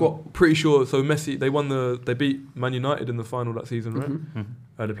 I'm got- pretty sure. So Messi, they beat Man United in the final that season, right? Mhm.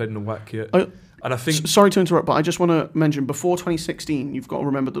 They played in a white kit, I- and I think Sorry to interrupt, but I just want to mention before 2016, you've got to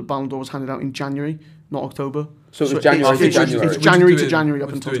remember that Ballon d'Or was handed out in January, not October. So it was January to it's January. It's January to doing- January up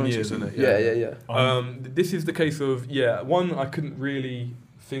we're just until doing years, 2016. isn't it? Yeah. This is the case of one. I couldn't really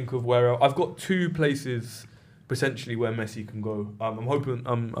think of where I've got two places potentially where Messi can go.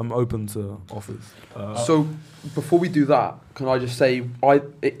 I'm open to offers. So before we do that, can I just say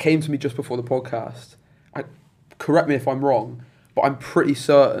it came to me just before the podcast. Correct me if I'm wrong, but I'm pretty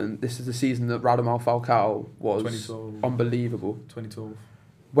certain this is the season that Radamel Falcao was 2012. unbelievable. 2012.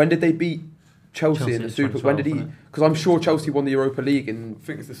 When did they beat Chelsea in the in Super? When did he? 2012, Because I'm sure Chelsea won the Europa League in. I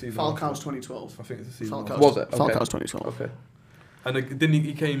think it's the season. Falcao's after. 2012. I think it's the season. Falcao's, after. Was it? Okay. Falcao's 2012. Okay. And then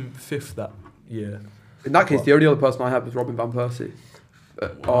he came fifth that year. In that case, the only other person I had was Robin van Persie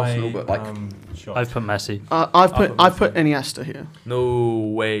at Arsenal, but like I've put Messi. I've put Iniesta here. No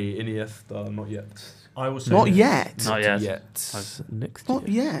way, Iniesta, not yet. I will say Not this. yet. Not yet. Next Not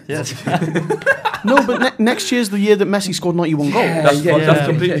yet. Yes. No, but next year's the year that Messi scored 91 goals. That's yeah,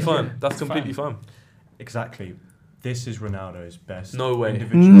 completely yeah. fine. That's completely fine. Exactly. This is Ronaldo's best. No way.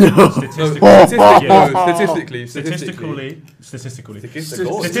 Individual. No. Statistically. Statistically.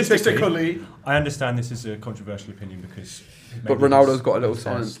 Statistically, I understand this is a controversial opinion because. But maybe Ronaldo's it's got a little test.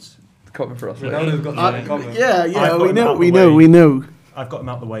 science cover for us. Ronaldo's got something in common. Yeah, I've yeah, got we him know, out we the know, way. we know. I've got him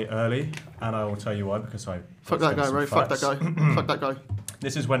out the way early, and I will tell you why because I. Fuck that guy, some right? Fuck that facts. guy. Fuck that guy.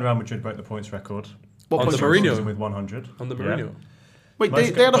 This is when Real Madrid broke the points record. What On the point? Mourinho. Season with 100. On the Yeah. Mourinho. Wait,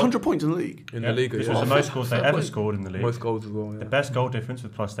 Most they had go- 100 points in the league. In Yeah. the league. This yeah. was the most goals they Fair ever play. scored in the league. Most goals as well. The Yeah. best goal difference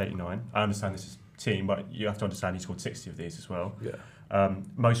with plus 89. I understand this is team, but you have to understand he scored 60 of these as well. Yeah.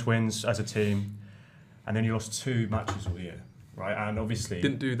 Most wins as a team, and then you lost 2 matches all year, right? And obviously,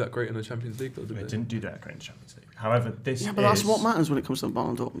 Didn't do that great in the Champions League, though, did it they? didn't do that great in the Champions League. However, this Yeah, but that's is- what matters when it comes to the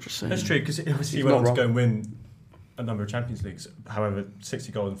Ballon d'Or. I'm just saying. That's true because obviously he He's went on not to go wrong. and win a number of Champions Leagues. However,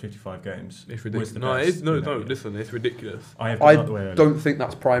 60 goals in 55 games. It's was ridiculous. the No, best it's, no, in that no. year. Listen, it's ridiculous. I have got I out the way early. don't think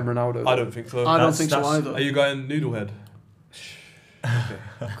that's prime Ronaldo. I don't think so. I don't That's- think so that's- either. Are you going Noodlehead?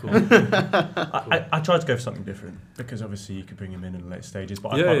 Okay, cool. I tried to go for something different because obviously you could bring him in the late stages, but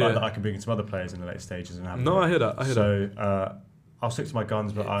I Yeah, quite yeah. like that I can bring in some other players in the late stages and have No, them. I hear that. I hear that. So I'll stick to my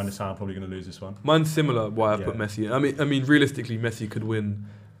guns, but I understand I'm probably going to lose this one. Mine's similar. Why I've put Yeah. Messi. I mean, realistically, Messi could win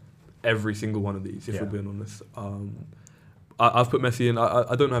every single one of these if Yeah. we're being honest. I've put Messi in.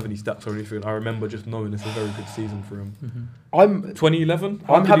 I don't have any stats or anything. I remember just knowing it's a very good season for him. 2011.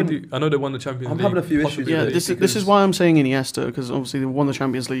 I know they won the Champions League. I'm having a few issues. Yeah, this is why I'm saying Iniesta, because obviously they won the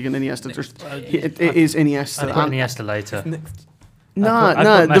Champions League and Iniesta it is Iniesta. I put Iniesta later. No.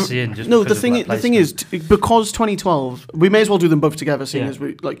 Messi in just the thing is, because 2012, we may as well do them both together, seeing as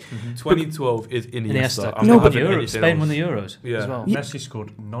we like. 2012 is Iniesta. No, but Spain won the Euros as well. Messi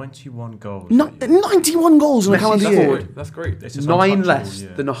scored 91 goals. 91 goals in a calendar year. That's great. It's 9 less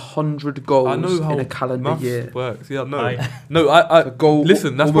than 100 goals in a calendar year. Works. Yeah, I a goal.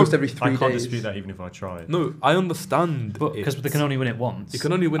 Listen, that's almost every 3 days. I can't dispute that even if I tried. No, I understand. Because they can only win it once. You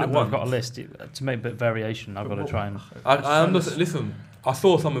can only win it once. I've got a list to make a bit of variation. I've got to try and. I understand. Listen. I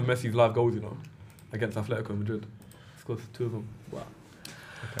saw some of Messi's live goals, against Atletico Madrid. Scored 2 of them. Wow. Okay.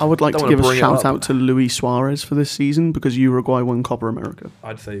 I would like to give a shout out to Luis Suarez for this season because Uruguay won Copa America.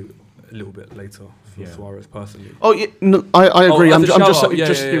 I'd say a little bit later for Suarez personally. Oh yeah, no, I agree. I'm just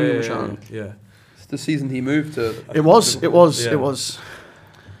giving him a shout out. Yeah. It's the season he moved to. It was.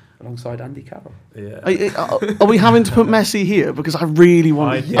 Alongside Andy Carroll. Yeah. Are we having to put Messi here? Because I really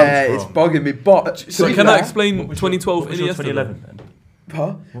want to. Yeah, it's bugging me. But so can I explain 2012 Iniesta? 2011 then?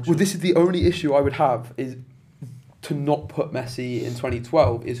 Huh? Well, this is the only issue I would have is to not put Messi in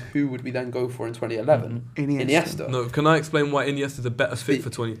 2012 is who would we then go for in 2011? Iniesta. No, can I explain why Iniesta is a better fit for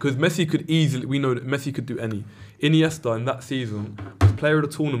 20? Because Messi could easily, we know that Messi could do any. Iniesta in that season was player of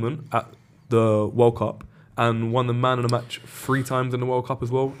the tournament at the World Cup and won the man of the match 3 times in the World Cup as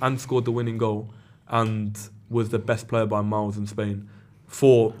well and scored the winning goal and was the best player by miles in Spain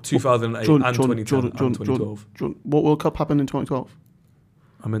for 2008 and 2010 and 2012. What World Cup happened in 2012?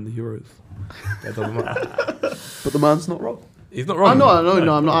 I meant the Euros. That doesn't matter. But the man's not wrong. He's not wrong.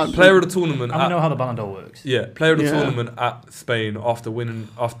 I'm not. Player of the tournament. I know how the Ballon d'Or works. Yeah, player of the tournament at Spain after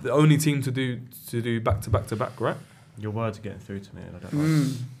the only team to do back to back, right? Your words are getting through to me. And I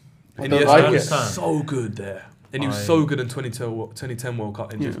don't And he was so good there, and he was so good in 2010 World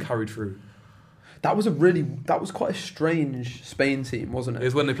Cup, and just carried through. That was quite a strange Spain team, wasn't it? It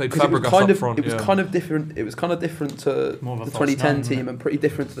was when they played Fabregas up front. It was kind of different. It was kind of different to the 2010 team and pretty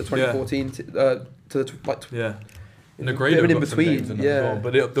different to the 2014 Negredo in between. Well.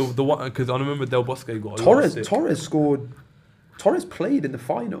 But the one because I remember Del Bosque got Torres scored. Torres played in the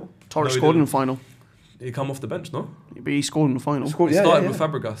final. Torres scored in the final. He come off the bench, no? But he scored in the final. He started with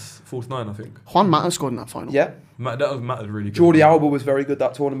Fabregas, false 9, I think. Juan Mata scored in that final. Yeah. That was really good. Jordi Alba was very good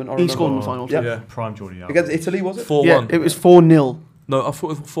that tournament. He scored in the final. Yeah. Prime Jordi Alba. Against Italy, was it? 4-1. Yeah, it was 4-0. No, I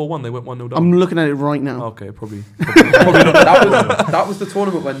thought it was 4-1. They went 1-0 down. I'm looking at it right now. Okay, probably not. That was the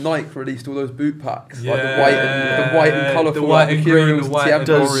tournament when Nike released all those boot packs, like the white and colourful, the white and green, the white and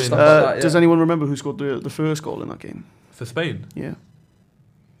orange. Does anyone remember who scored the first goal in that game? For Spain? Yeah.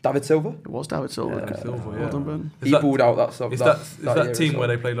 David Silva? It was David Silva. Well done, Ben. He balled out that stuff. Is that team where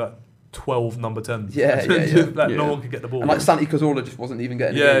they played like 12 number 10s? Yeah. No one could get the ball. And like Santi Cazorla just wasn't even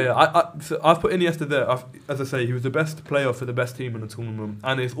getting So I've put Iniesta there. As I say, he was the best player for the best team in the tournament.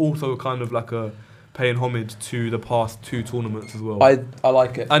 And it's also kind of like a paying homage to the past 2 tournaments as well. I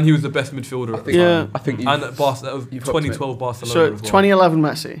like it. And he was the best midfielder at the time. I think and that was 2012 Barcelona so as well. 2011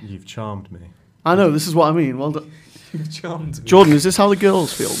 Messi. You've charmed me. I know, this is what I mean. Well done. You've charmed me. Jordan, is this how the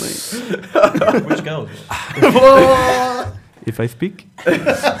girls feel, mate? Which girls? If I speak.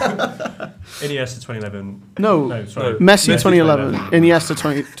 Iniesta 2011. No, sorry. Messi 2011. Iniesta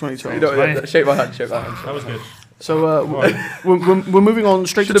 2012. Shake my hand. That was good. So we're moving on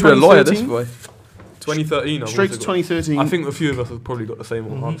straight to 2013. Should have been a lawyer, this boy. 2013. Straight to 2013. I think a few of us have probably got the same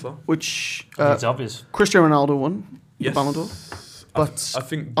answer. Which it's obvious. Cristiano Ronaldo won the Ballon d'Or. But I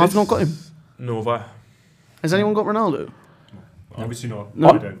think I've not got him. No, have I? Has anyone got Ronaldo? No. Obviously not. No,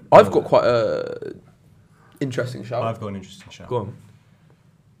 I don't. I've got quite a interesting shout. I've got an interesting shout. Go on.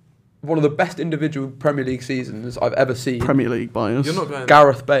 One of the best individual Premier League seasons I've ever seen. Premier League bias. You're not going.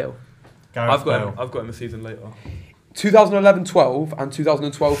 Gareth Bale. I've got him a season later. 2011-12 and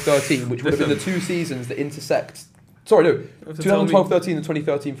 2012-13, which would have been the 2 seasons that intersect. Sorry, no. 2012-13 and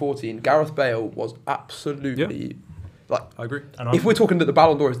 2013-14. Gareth Bale was absolutely like. I agree. If we're talking that the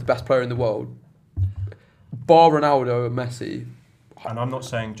Ballon d'Or is the best player in the world, bar Ronaldo and Messi. And I'm not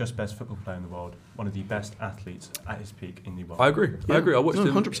saying just best football player in the world. One of the best athletes at his peak in the world. I agree. Yeah. I watched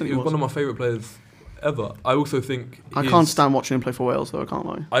him. 100% He was one of my favourite players ever. I also think I can't stand watching him play for Wales, though. I can't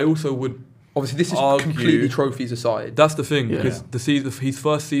lie. I also would. Obviously, this is argue, completely trophies aside. That's the thing, because his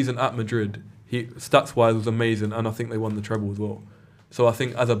first season at Madrid, stats-wise was amazing, and I think they won the treble as well. So I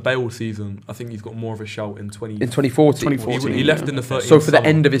think as a Bale season, I think he's got more of a shout in 2014. He left in the 13th. So for the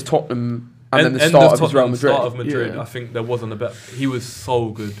end of his Tottenham and then the start of his Real Madrid. Start of Madrid, I think there wasn't a bet. He was so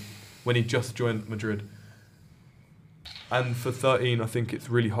good when he just joined Madrid. And for 13, I think it's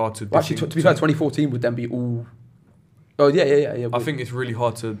really hard to. Well, actually, to be fair, 2014 would then be all. Oh yeah. I think it's really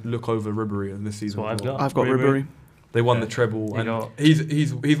hard to look over Ribery in this season. That's what I've got Ribery. They won the treble, and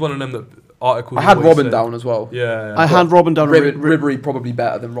he's one of them that articles. I had Robin down as well. Yeah. I had Robin down. Ribery probably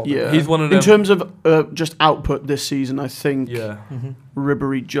better than Robin. Yeah, he's one of them. In terms of just output this season, I think Mm-hmm.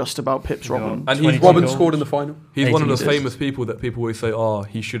 Ribery just about pips Robin. And Robin scored in the final. He's one of those famous people that people always say, "Oh,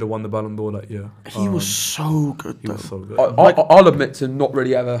 he should have won the Ballon d'Or that year." He was so good. He was so good. I'll admit to not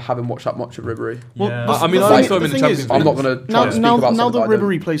really ever having watched that much of Ribery. I mean, I saw him in the Champions League. I'm not going to try to speak about now that something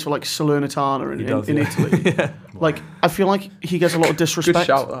Ribery plays for like Salernitana in Italy. Yeah. Like, I feel like he gets a lot of disrespect. Good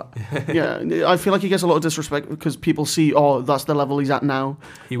shout, that. Yeah, I feel like he gets a lot of disrespect because people see, that's the level he's at now.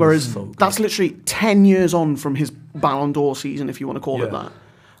 Whereas that's literally 10 years on from his Ballon d'Or season, if you want to call it that.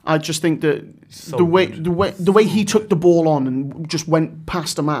 I just think that the way he took the ball on and just went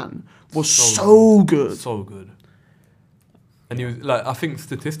past a man was so good. So good. And he was like, I think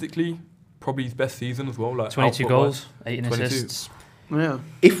statistically, probably his best season as well. Like 22 goals, 18 assists. Yeah.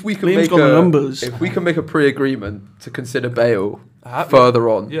 If we can if we can make a pre-agreement to consider Bale further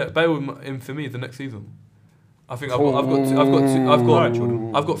on. Yeah, Bale for me the next season. I think I've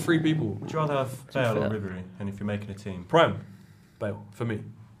got three people. Would you rather have Bale or Ribery? And if you're making a team, Prime, Bale for me.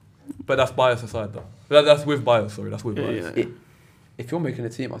 But that's bias aside though. That's with bias. Sorry, that's with bias. Yeah. If you're making a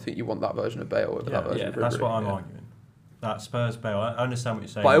team, I think you want that version of Bale over that version of Ribery. That's what I'm arguing. That Spurs Bale. I understand what you're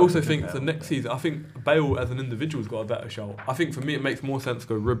saying. But I also think for next season, I think Bale as an individual's got a better shout. I think for me, it makes more sense to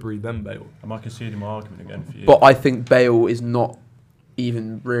go Ribery than Bale. Am I conceding my argument again for you? But I think Bale is not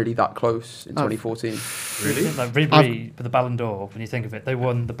even really that close in 2014. Really? Like Ribery for the Ballon d'Or, when you think of it, they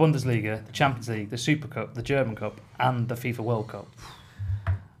won the Bundesliga, the Champions League, the Super Cup, the German Cup, and the FIFA World Cup.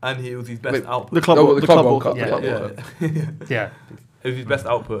 And he was his best output. The Club World Cup. Yeah. It was his best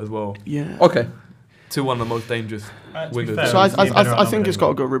output as well. Yeah. Okay. To one of the most dangerous wingers. So I think it's got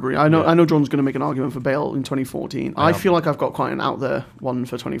to go Ribery. I know John's going to make an argument for Bale in 2014. I feel like I've got quite an out there one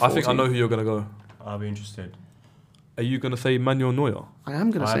for 2014. I think I know who you're going to go. I'll be interested. Are you going to say Manuel Neuer? I am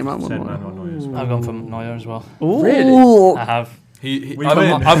going to say Manuel Neuer. I've gone for Neuer as well. Ooh. Really? I have.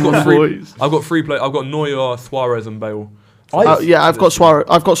 I've got three. I've got three players. I've got Neuer, Suarez, and Bale. I've got Suarez.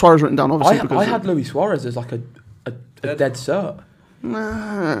 I've got Suarez written down. Obviously, I had Luis Suarez as like a dead cert.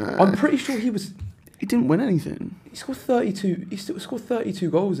 Nah. I'm pretty sure he didn't win anything. He scored 32. He still scored 32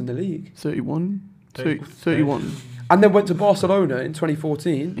 goals in the league. 31. 31. And then went to Barcelona in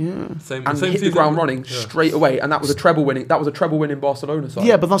 2014. Yeah. Same hit the ground running straight away. And that was a treble winning. That was a treble winning Barcelona side.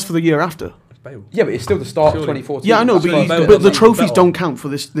 Yeah, but that's for the year after. Bale. Yeah, but it's still the start of 2014. Yeah, I know, but the trophies don't count for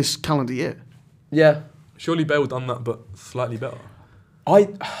this calendar year. Yeah. Surely Bale done that, but slightly better. I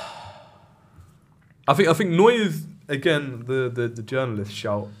think Neuer's again the journalist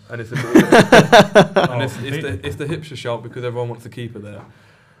shout, and it's it's the hipster shout because everyone wants to keep it there.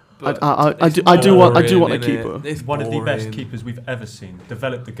 I do want a keeper. It's one of the best keepers we've ever seen.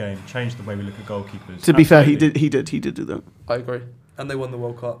 Developed the game, changed the way we look at goalkeepers. To be fair, he did do that. I agree. And they won the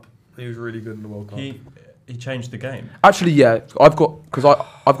World Cup. He was really good in the World Cup. He changed the game. Actually, yeah, I've got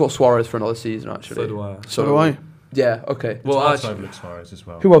Suarez for another season. Actually, So do I. Yeah. Okay. Well, I overlook Suarez as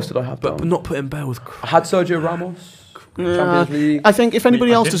well. Who else did I have? But not putting Bale was I had Sergio Ramos. Champions League. I think if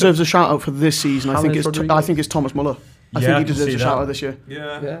anybody else deserves a shout out for this season, I think it's Thomas Muller. I think he deserves a shout out this year.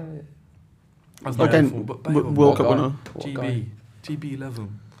 Yeah. Again, World Cup winner. GB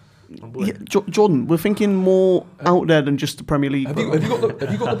 11. Yeah, Jordan, we're thinking more out there than just the Premier League. Have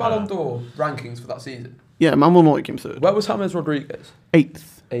you got the Ballon d'Or rankings for that season? Yeah, Manuel Neuer came third. Where was James Rodriguez? 8th.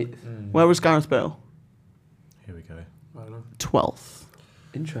 Where Where was Gareth Bale? Here we go. I don't know. 12th.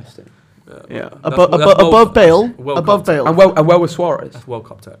 Interesting. Yeah, above Bale. Above Bale. And where was Suarez? That's World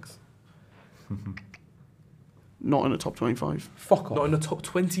Cup tax. Not in the top 25. Fuck off. Not in the top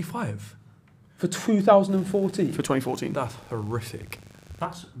 25 for 2014. For 2014. That's horrific.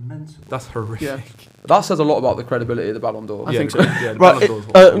 That's mental. That's horrific. Yeah. That says a lot about the credibility of the Ballon d'Or. I think so. Yeah,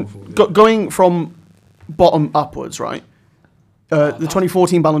 right. Going from bottom upwards, right? The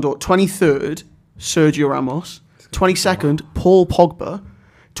 2014 Ballon d'Or, 23rd, Sergio Ramos. 22nd, Paul Pogba.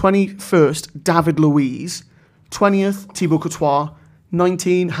 21st, David Luiz. 20th, Thibaut Courtois.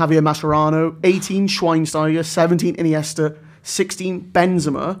 19, Javier Mascherano. 18, Schweinsteiger. 17, Iniesta. 16,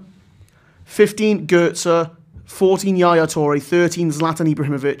 Benzema. 15, Goetze. 14, Yaya Toure. 13, Zlatan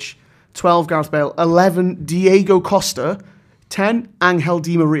Ibrahimovic. 12, Gareth Bale. 11, Diego Costa. 10, Angel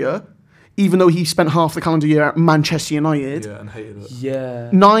Di Maria, even though he spent half the calendar year at Manchester United. Yeah, and hated it. Yeah.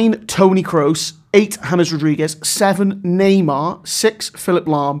 9, Toni Kroos. 8, James Rodriguez. 7, Neymar. 6, Philipp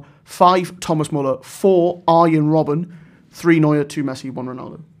Lahm. 5, Thomas Muller. 4, Arjen Robben. 3, Neuer. 2, Messi. 1,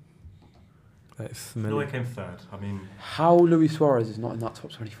 Ronaldo. It's smelly. Neuer came third. I mean, How Luis Suarez is not in that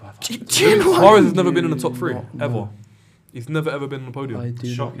top 25? Do you know what? Suarez has never been in the top 3 No. ever. He's never ever been on the podium. I do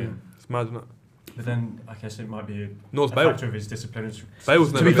not shocking. know. It's mad, isn't it? But then I guess it might be a North Bale. factor of his discipline. Bale's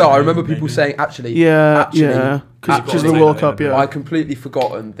To never be been fair, I in, remember people maybe. saying actually, Yeah, actually, because he of the got World it, Cup, yeah. yeah. I completely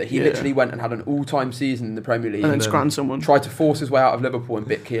forgotten that he Yeah. literally went and had an all-time season in the Premier League And then then scran someone. tried to force his way out of Liverpool and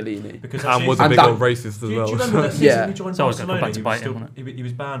bit Chiellini. Because And was a And big that- old racist as do you well. remember that season Yeah. he joined It's always gonna Barcelona? come back to He was bite him, still- won't he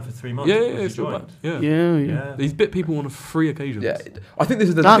was banned for 3 months. yeah, before yeah, he it's still joined. bad. Yeah. Yeah. Yeah. He's bit people on 3 occasions. Yeah, I think this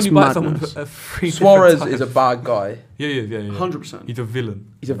is the That's Can you bite someone madness. for 3 Suarez different is a times? bad guy. Yeah. 100%. He's a villain.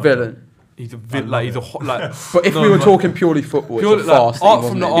 He's a villain. He's a I villain. love Like he's it. a hot like. But if No, we were but- talking purely football, Purely, it's a like, farce. that he art from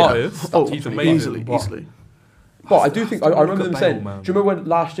wasn't the in. Yeah. artist. Oh, he's amazing. easily, but- easily. But I do think I Look remember at them Bale, saying. man. Do you remember when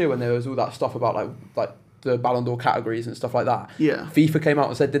last year when there was all that stuff about like the Ballon d'Or categories and stuff like that? Yeah. FIFA came out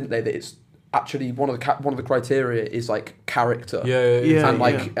and said, didn't they, that it's actually one of the criteria is like character. Yeah, And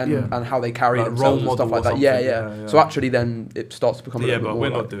like and how they carry Like themselves role and stuff model like or that. Yeah, something. yeah, Yeah. So actually, then it starts to become a Yeah, little but bit we're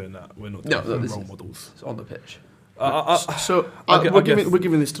more not like, doing that. We're not No, doing this role is- models. it's on the pitch. So I we're guess-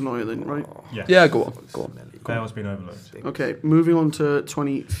 giving this to Neuer then, right? Yes. Yeah, go on. Bale's been overlooked. Okay, moving on to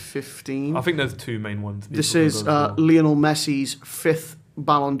 2015. I think there's 2 main ones. This people is can go as well. Lionel Messi's 5th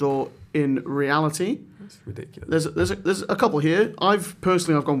Ballon d'Or in reality. It's ridiculous. There's a couple here. I've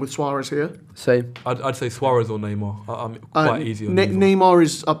gone with Suarez here. Same. I'd say Suarez or Neymar. I'm quite easy on either. Neymar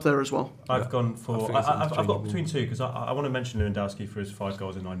is up there as well. I've Yeah. gone I for. think it's I've got interchangeable. between 2 because I want to mention Lewandowski for his 5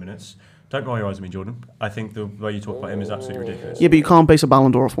 goals in 9 minutes. Don't roll your eyes at me, Jordan. I think the way you talk about him is absolutely ridiculous. Yeah, but you can't base a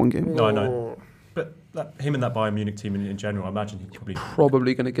Ballon d'Or off one game. No, I know. But him and that Bayern Munich team in general, I imagine he'd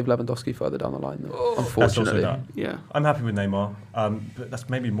Probably going to give Lewandowski further down the line, though. That's also Unfortunately. that. Yeah. I'm happy with Neymar, but that's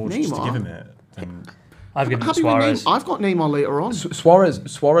maybe more just to Neymar? give him it. Than I've given it Happy with Suarez. Neymar. I've got Neymar later on.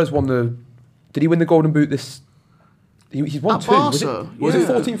 Suarez won the. Did he win the Golden Boot this? He's won At 2. Was it, Barca, was it yeah.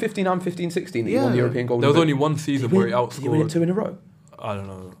 14, 15, and 15, 16 that he won the Yeah. European Golden There was Boot? only one season where he Did he win it outscored. 2 in a row? I don't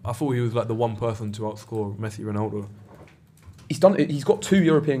know. I thought he was like the one person to outscore Messi, Ronaldo. He's done it. He's got 2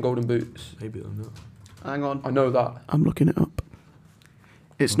 European Golden Boots. Maybe I don't know. Hang on. I know that. I'm looking it up.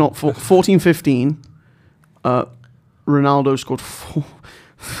 It's not 14-15. Ronaldo scored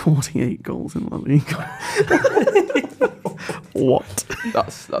 48 goals in La Liga. What?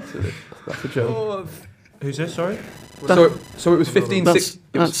 That's a joke. who's this? Sorry. So it was 15, That's 6.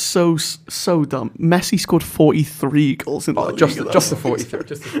 It was so dumb. Messi scored 43 goals in La Liga. just the 43.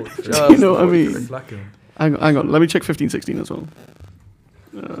 Just the Do you know what I mean? Slacking. Hang on. Let me check 15-16 as well.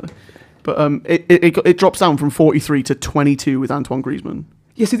 But it drops down from 43 to 22 with Antoine Griezmann.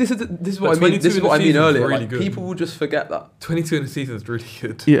 Yeah, see, this is But what I mean. 22 This is in the what I mean season is earlier. really Like, good. people will just forget that. 22 in the season is really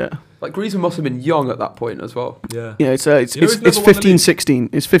good. Yeah. Like Griezmann must have been young at that point as well. Yeah. Yeah, it's You know he's never won the league? 15-16.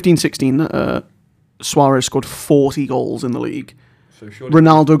 It's 15-16. Suarez scored 40 goals in the league. So surely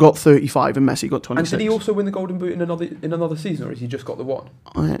Ronaldo got 35 and Messi got And 26. did he also win the Golden Boot in another season, or has he just got the one?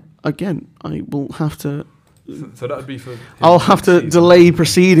 I will have to. so that would be for. I'll have to delay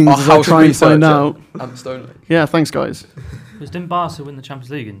proceedings Our as I house try and find researcher, out. Ant Stoneley. Yeah, thanks, guys. Didn't Barca win the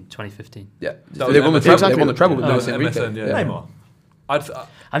Champions League in 2015? Yeah, That they was won the MSN. treble. Exactly. They won the treble with Oh, Luis MSN, Enrique. yeah. Neymar.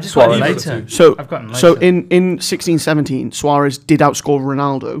 I've just Suarez. got it Either later. the two. So, I've gotten later. so in 16-17, Suarez did outscore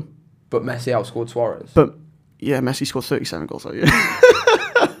Ronaldo, But Messi outscored Suarez. but yeah, Messi scored 37 goals that year.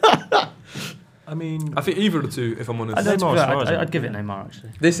 I mean, I think either of the two, if I'm honest. I don't Neymar or know, Suarez, I'd give it Neymar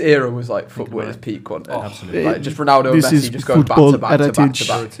actually. This era was like football at about its peak, wasn't it? Oh, absolutely. Like just Ronaldo and This Messi is just going back football to back to back to heritage.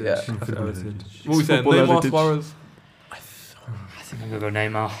 back. Yeah. What are we saying? Football Neymar, heritage. Suarez? I think I'm gonna go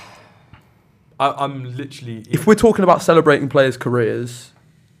Neymar. I'm literally. If we're talking about celebrating players' careers,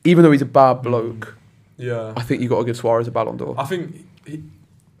 even though he's a bad bloke, Yeah. I think you got to give Suarez a Ballon d'Or. I think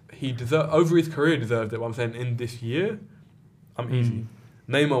he deserved, over his career, deserved it. But I'm saying in this year, I'm easy.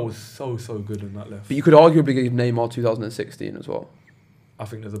 Neymar was so good in that left. But you could arguably give Neymar 2016 as well. I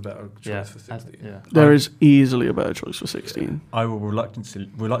think there's a better choice Yeah, for 16. yeah. There is easily a better choice for 16. I will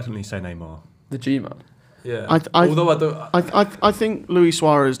reluctantly say Neymar. The G-man. Yeah. Although I don't. I think Luis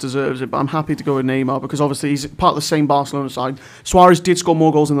Suarez deserves it, but I'm happy to go with Neymar because obviously he's part of the same Barcelona side. Suarez did score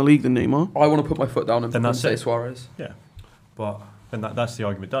more goals in the league than Neymar. I want to put my foot down Then and that's say it. Suarez. Yeah, But then that's the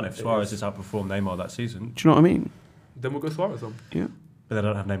argument done. If Suarez has outperformed Neymar that season, Do you know what I mean? then we'll go Suarez on. Yeah. but they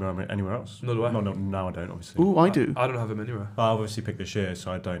don't have Neymar anywhere else. No, do I? No, now I don't. Obviously, Ooh, I do. I don't have him anywhere. I obviously picked this year,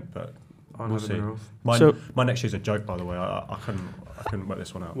 so I don't. But I don't we'll have see. him anywhere else. My next year's a joke, by the way. I couldn't work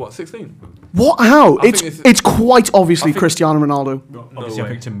this one out. What, 16? What? How? I It's think it's quite obviously I think- Cristiano Ronaldo. Obviously, way.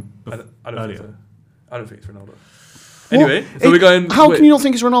 I picked him I don't earlier. think so. I don't think it's Ronaldo. Anyway, What? so we're going. How wait, can you not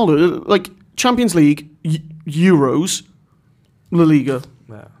think it's Ronaldo? Like Champions League, Euros, La Liga.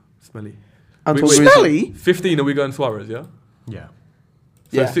 Nah, smelly. Antoine Wait, Griezmann. Smelly? 15, are we going Suarez, yeah? Yeah.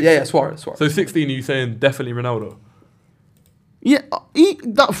 Suarez. So 16, are you saying definitely Ronaldo? Yeah,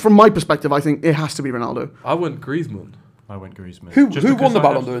 that from my perspective, I think it has to be Ronaldo. I went Griezmann. I went Griezmann. Who won the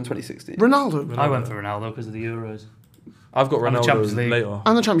Ballon d'Or in 2016? Ronaldo. I went for Ronaldo because of the Euros. I've got And the Champions Ronaldo League. later.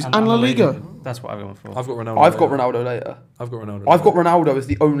 And the Champions and La Liga. That's what I went for. I've got Ronaldo. I've got Ronaldo later. I've got Ronaldo. I've got Ronaldo as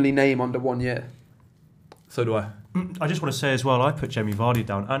the only name under 1 year. So do I. I just want to say as well, I put Jamie Vardy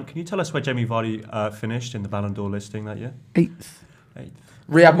down. And can you tell us where Jamie Vardy finished in the Ballon d'Or listing that year? 8th.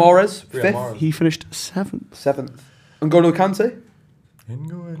 Riyad Mahrez, Riyad 5th. Mahrez. He finished 7th. 7th. N'Golo Kante?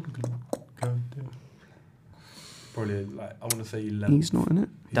 Probably like I want to say 11. He's not in it.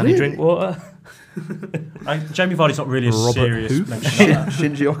 Danny Drinkwater. Jamie Vardy's not really a serious mention.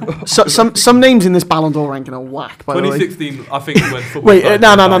 Shinji Oko. So, some names in this Ballon d'Or ranking are whack, by the way. 2016, I think when football. Wait, started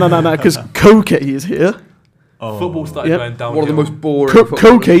no, going down. because Koke is here. Football started Yep. going down. One of the most boring. Koke,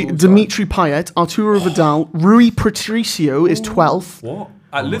 footballers Dimitri Payet, Arturo Vidal, Rui Patricio is 12th. What?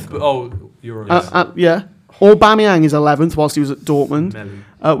 At Lisbon? Oh, Euros. Yeah. Aubameyang is 11th whilst he was at Dortmund.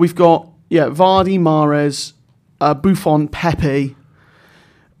 Melly. We've got, Vardy, Mahrez, Buffon, Pepe.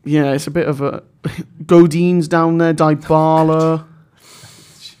 Yeah, it's a bit of a... Godin's down there, Dybala.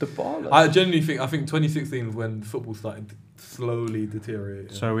 The Ballon. I genuinely think 2016 was when football started slowly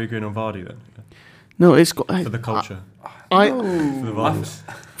deteriorating. So are we agreeing on Vardy then? No, it's got... For the culture. For the vibes.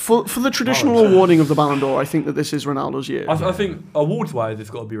 For the traditional awarding of the Ballon d'Or, I think that this is Ronaldo's year. I think awards-wise, it's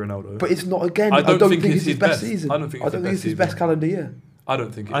got to be Ronaldo. But it's not again. I don't think it's it's his his best best. season. I don't think it's his best calendar year. I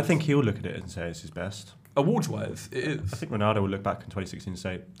don't think. I think he'll look at it and say it's his best. awards-wise, it is. I think Ronaldo will look back in 2016 and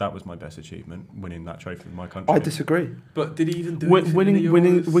say that was my best achievement, winning that trophy for my country. I disagree. But did he even do it?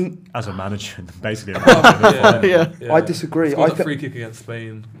 Winning as a manager, basically. Yeah. I disagree. Scored I that free kick against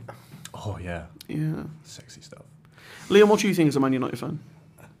Spain. Oh yeah, Yeah. sexy stuff. Liam, what do you think as a Man United fan?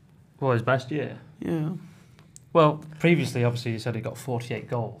 Well, his best year. Yeah. Well, previously, obviously, you said he got 48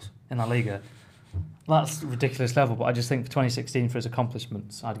 goals in La Liga. That's a ridiculous level, but I just think for 2016, for his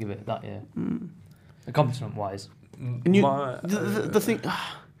accomplishments, I'd give it that year. Accomplishment-wise. And you, the thing...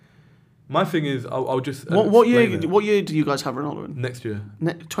 My thing is, I'll just... What year do you guys have Ronaldo in? Next year.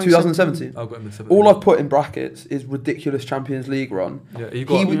 2017. I've got him in 17. All I've put in brackets is ridiculous Champions League run. Yeah,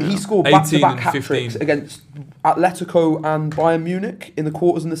 He scored 18 back-to-back and hat-tricks 15. against Atletico and Bayern Munich in the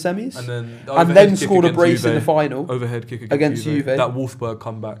quarters and the semis. And then scored a brace in the final. Overhead kick against Juve. That Wolfsburg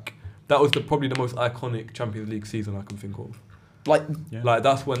comeback. That was probably the most iconic Champions League season I can think of. Like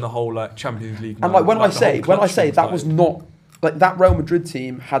that's when the whole Champions League. And when I say that was not that Real Madrid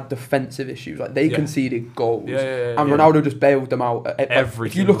team had defensive issues. Like they conceded goals, and Ronaldo just bailed them out.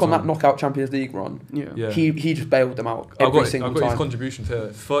 If you look on that knockout Champions League run, he just bailed them out every single time. I've got his contributions here: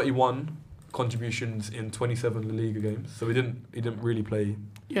 31 contributions in 27 La Liga games. So he didn't really play.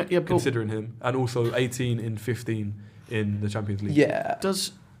 Considering him, and also 18 in 15 in the Champions League. Yeah.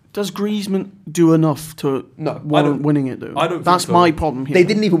 Does Griezmann do enough to warrant winning it, though? I don't. That's my problem here. They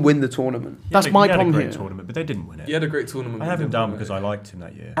didn't even win the tournament. That's my problem here. He had a great tournament, but they didn't win it. He had a great tournament. I have him down because I liked him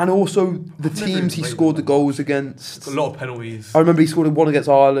that year. And also the teams he scored the goals against. A lot of penalties. I remember he scored one against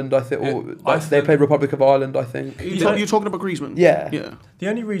Ireland. I think, they played Republic of Ireland. I think. You're talking about Griezmann? Yeah. The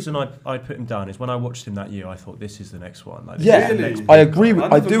only reason I put him down is when I watched him that year, I thought this is the next one. I agree.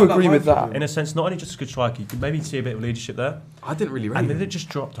 I do agree with that. In a sense, not only just a good striker, you could maybe see a bit of leadership there. I didn't really rate and him. then it just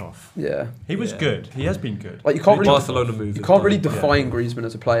dropped off. Yeah. He was good. He has been good. Like you can't really Barcelona move. You can't really define Griezmann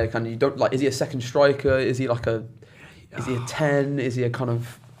as a player, can you? Don't is he a second striker? Is he like a? Is he a 10? Is he a kind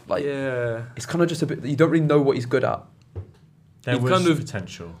of like? Yeah. It's kind of just a bit. You don't really know what he's good at. There was kind of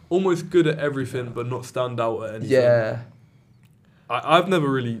potential. Almost good at everything, but not stand out at anything. Yeah. I've never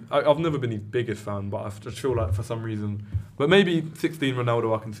been his biggest fan, but I just feel like for some reason, but maybe 16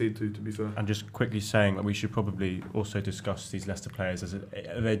 Ronaldo I can see to be fair. And just quickly saying that we should probably also discuss these Leicester players.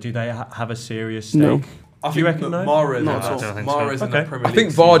 Do they have a serious stake? No. Do you reckon Mahrez? Mahrez in the Premier League. I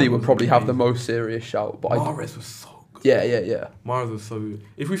think Vardy would probably have the most serious shout, but Mahrez was so good. Yeah. Mahrez was so good.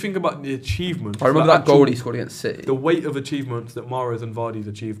 If we think about the achievements, I remember that goal he scored against City. The weight of achievements that Mahrez and Vardy's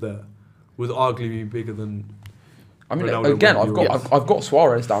achieved there was arguably bigger than. I mean, Ronaldo again, I've got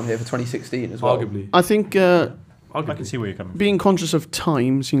Suarez down here for 2016 as well. Arguably. I think I can see where you're coming from. Being conscious of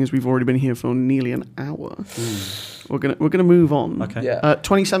time, seeing as we've already been here for nearly an hour, we're gonna move on. Okay. Yeah.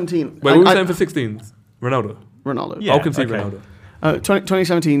 2017. Wait, what were we saying for 16? Ronaldo. Ronaldo. I'll concede Ronaldo.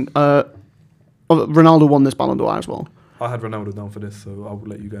 2017. Ronaldo won this Ballon d'Or as well. I had Ronaldo down for this, so I'll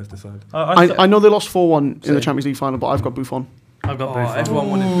let you guys decide. I know they lost 4-1 in the Champions League final, but I've got Buffon. I've got Buffon. Everyone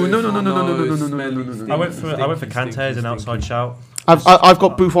wanted Buffon. No. I went for Kante as an outside shout. I've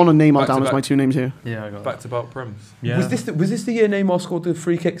got Buffon and Neymar down as my two names here. Yeah, I got Back to back prems. Yeah. Was this the year Neymar scored the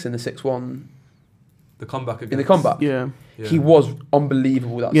free kicks in the 6-1? The comeback against. In the comeback, Yeah. he was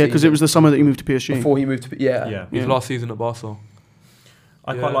unbelievable that Yeah, season. because it was the summer that he moved to PSG. before he moved to His last season at Barca.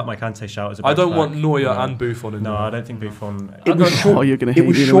 I quite like my Kante shout as a I don't want back. Neuer and Buffon in No, there. I don't think Buffon. It was short. Oh, you're gonna hate It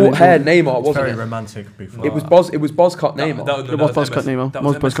was me, short hair Neymar. Neymar, It's wasn't very it? romantic Buffon. It was buzz cut Neymar. It was buzz cut Neymar. That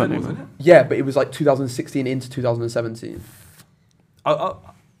Was buzz MSN, cut wasn't Neymar. it? Yeah, but it was like 2016 into 2017.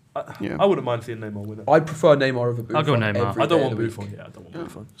 Yeah. I wouldn't mind seeing Neymar win it. I prefer Neymar over Buffon. I'll go Neymar. every I don't day want of the week. Buffon. Yeah, I don't want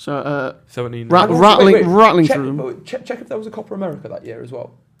Buffon. So 17. rattling check, through them. Check if there was a Copa America that year as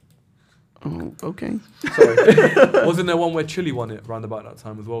well. Oh, okay. Sorry. Wasn't there one where Chile won it round about that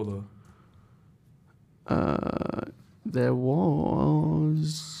time as well, though? There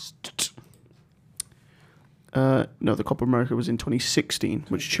was. No, the Copa America was in 2016,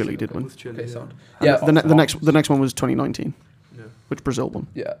 which Chile did win. Was Chile, Okay, yeah. sound. And Yeah, the next one was 2019, Yeah. which Brazil won.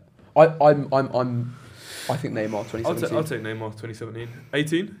 yeah. I think Neymar 2017. I'll take Neymar 2017.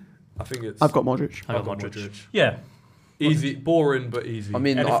 18? I think it's. I've got Modric. I got Modric. Yeah, Easy, boring but easy. I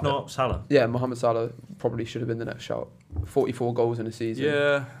mean, and if not, Salah. yeah, Mohamed Salah probably should have been the next shout. 44 goals in a season.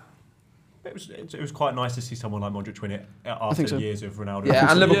 yeah. It was quite nice to see someone like Modric win it after think so. years of Ronaldo.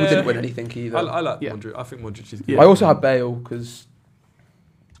 Yeah, and Liverpool Yeah. didn't win anything either. I like Yeah. Modric. I think Modric is good. Yeah. I also had Bale because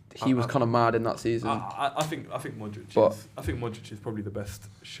he was kind of mad in that season. I think Modric. But- I think Modric is probably the best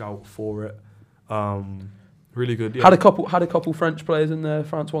shout for it. Really good. Yeah. Had a couple French players in there.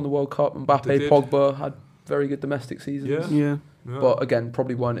 France won the World Cup. They Mbappe, did. Pogba had very good domestic seasons. Yeah. Yeah, Yeah. But again,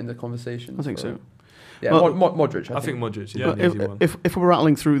 probably weren't in the conversation. I think so. Yeah, Well, Modric. I think Modric. Yeah, But an easy one. if we're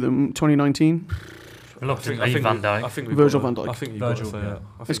rattling through them, 2019, Reluctantly, Van Dijk. I think we've Virgil gotta- van Dijk. I think you've Virgil, got to say yeah. it.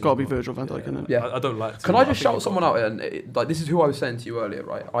 I think it's got to be you've got- Virgil van Dijk, isn't it? Yeah. I don't like. Can to, I but just think shout you've someone got out? And like this is who I was saying to you earlier,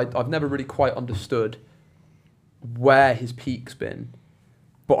 right? I've never really quite understood where his peak's been,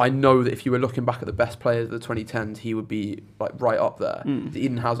 but I know that if you were looking back at the best players of the 2010s, he would be like right up there. The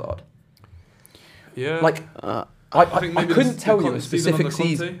Eden Hazard. Yeah. Like I I think maybe couldn't the tell you Conte a season specific under Conte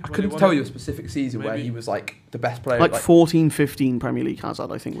season. I when he couldn't won tell it. you a specific season where Maybe. he was like the best player. like 14, 15 Premier League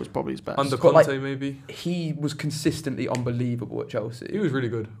Hazard, I think was probably his best. under but, like, Conte, maybe he was consistently unbelievable at Chelsea. he was really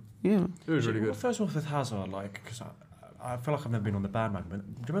good. Yeah, He was really good. First off with Hazard, like, because I feel like I've never been on the bandwagon. But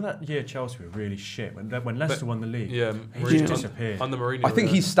do you remember that year Chelsea were really shit when Leicester won the league? Yeah, He Mourinho- just disappeared. Under Mourinho. I think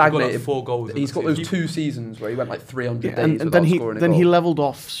yeah. he's He got, like, stagnated. 4 goals. He's got in the those season. 2 seasons where he went like 300 yeah, days and then without scoring a he goal. leveled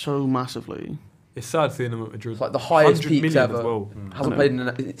off so massively. It's sad seeing him at Madrid. It's like the highest 100 peaks million ever. as well. Hasn't I played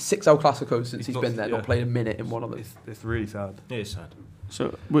in 6 El Clasicos since he's not- been there. yeah. Not played a minute in one of them. It's really sad. It is sad.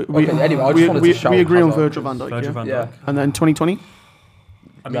 So Okay, anyway, I just wanted to shout we agree on Hazard Virgil van Dijk, Virgil yeah? van Dijk. Yeah. And then 2020,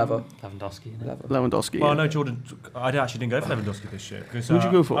 I mean, Never. Lewandowski. innit? Never. Lewandowski. well, yeah. no, Jordan. I actually didn't go for Lewandowski this year. Because, Who'd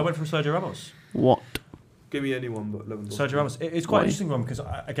you go for? I went for Sergio Ramos. What? Give me anyone but Lewandowski. Sergio Ramos. It's quite Why? an interesting one because,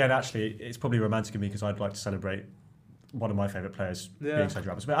 again, actually, it's probably romantic of me because I'd like to celebrate one of my favourite players Yeah. being Sergio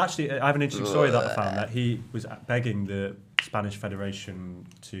Ramos. But actually, I have an interesting story that I found that he was begging the Spanish Federation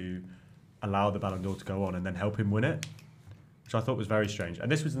to allow the Ballon d'Or to go on and then help him win it, which I thought was very strange.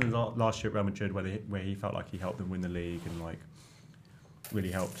 And this was in the last year at Real Madrid where he felt like he helped them win the league and like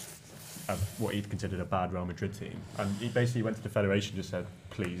really helped what he'd considered a bad Real Madrid team. And he basically went to the Federation and just said,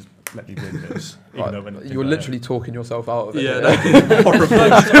 please, let me win this. Even though it didn't You were go literally talking yourself out of it. Yeah,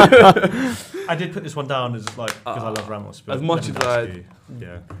 I did put this one down as like because I love Ramos. But as much as Lewandowski,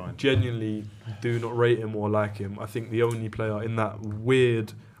 yeah, fine. genuinely do not rate him or like him. I think the only player in that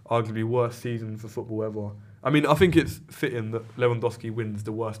weird, arguably worst season for football ever. I mean, I think it's fitting that Lewandowski wins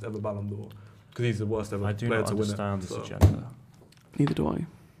the worst ever Ballon d'Or because he's the worst ever I do player not to win it. understand this So, agenda. Neither do I.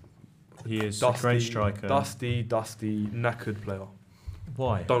 He is a great striker. dusty, knackered player.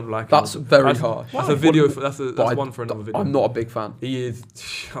 Why? Don't like That's him. very That's- harsh. That's a video. That's But one for another video. I'm not a big fan. He is.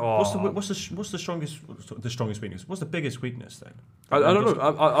 What's the strongest weakness? What's the biggest weakness then? I don't know.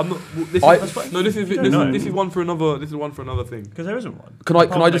 I'm not. This I- is, no, this is You don't know. this is one for another. This is one for another thing. Because there isn't one. Can I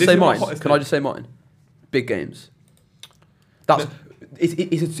just this say is my mine? hottest Can I take. just say mine? Big games. That's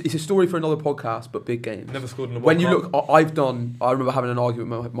it's a story for another podcast, but big games. Never scored in a When World you Cup. look, I remember having an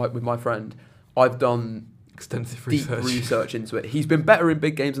argument with my friend. I've done Extensive deep research. research into it. He's been better in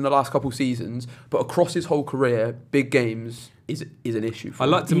big games in the last couple seasons, but across his whole career, big games is an issue. For I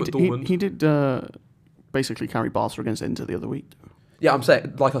him. liked him at Dortmund. He did basically carry Barca against Inter the other week. Yeah, I'm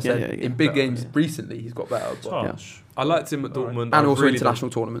saying, like I said, yeah. in big Better, games yeah. recently, he's got better. It's But, harsh. I liked him at Alright. Dortmund. and I also really international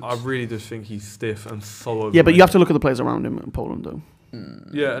do- tournaments. I really just think he's stiff and so overrated. Yeah, but you have to look at the players around him in Poland, though.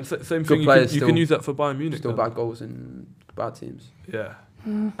 Yeah, and same Good thing. You players can still- use that for Bayern Munich. Still then. bad goals in bad teams, Yeah.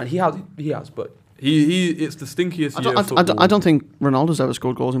 and he has, but He it's the stinkiest I year don't, of football. I don't think Ronaldo's ever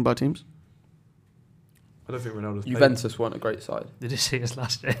scored goals in bad teams. I don't think Ronaldo's played. Juventus weren't a great side. Did you see us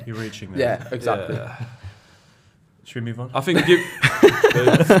last year? You're reaching there. Yeah, exactly. Yeah. Should we move on? I think give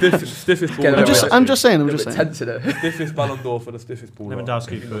the stiffest ball. I'm just saying. Stiffest Ballon d'Or for the stiffest ball.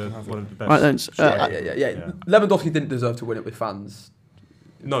 Lewandowski for one of the best. Right then. Yeah. Lewandowski didn't deserve to win it with fans.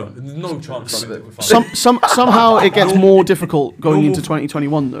 No chance. Somehow it gets more difficult going into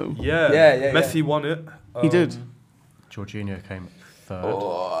 2021 though. Yeah. Messi won it. He did. Jorginho came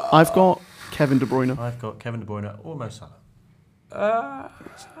third. I've got Kevin De Bruyne. I've got Kevin De Bruyne or Mo Salah.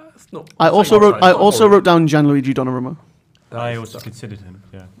 It's not. I also wrote down Gianluigi Donnarumma. I also considered him.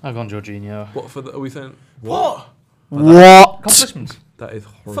 Yeah. I've gone Jorginho. What for? Are we saying what? Accomplishments. That is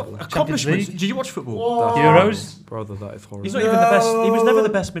horrible. Accomplishments. Did you watch football? Euros. Brother, that is horrible. He's not even the best. He was never the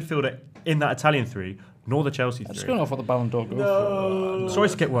best midfielder in that Italian three, nor the Chelsea I'm just three. going off what the Ballon d'Or goes for. Sorry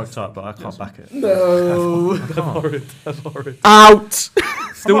to get worked up, but I can't back it. No. That's horrid. Out.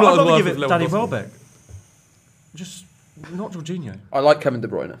 Still not as well give as it Danny Lewandowski. Welbeck. Just not Jorginho. I like Kevin De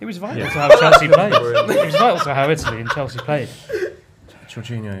Bruyne. It was vital to how Chelsea played. It was vital to how Italy and Chelsea played.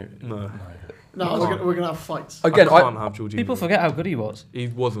 Jorginho. No, we're gonna have fights. Again, I can't have Jorginho. People forget how good he was. He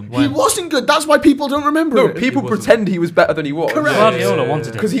wasn't. He wasn't good. That's why people don't remember No, it. people pretend he was better than he was. Correct. Guardiola wanted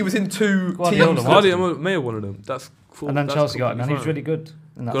it. Because he was in two Guardiola teams. wanted Guardiola may have one of them. That's cool. And then That's Chelsea got him, and he was completely really good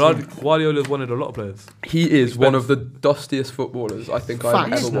in that fine. team. Guardiola's wanted a lot of players. He is one of the dustiest footballers I think I've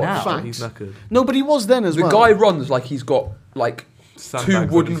Facts. ever Now. watched. Facts. He's knackered. No, but he was then as The well. guy runs like he's got like Sandbags two on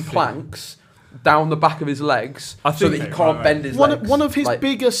wooden his feet. planks down the back of his legs I so think- that he can't right. bend his legs. One of his Like,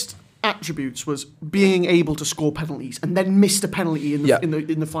 biggest attributes was being able to score penalties and then missed a penalty in the Yeah.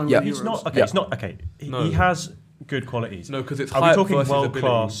 in the final Yeah. of the He's Euros. not okay. Yeah. It's not okay. No. He has good qualities. No, because it's Are we height talking versus world ability.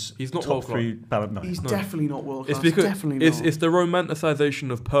 class? He's not top world class. three Ballon. No. He's No. definitely not world It's class. because Definitely it's not. the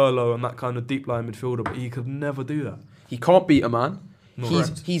romanticisation of Pirlo and that kind of deep line midfielder, but he could never do that. he can't beat a man. No. He's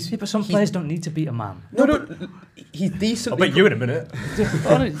Correct. he's Yeah, but some players don't need to beat a man. no. He's I'll decently. bet you in a minute.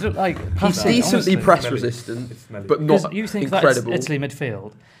 Like, He's pass it, decently honestly. press Smelly. resistant, It's smelly. but Because not you think incredible. that's Italy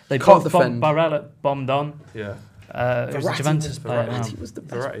midfield. They Can't both defend. Barella bombed on. Yeah. Who's the Juventus player now? Verratti was the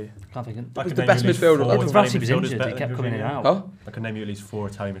best. Verratti. Can't think of. I could the name best you at least midfielder. four Yeah, but Italian Verratti was midfielders injured. better He than kept coming in and Jorginho. out. Huh? I can name you at least 4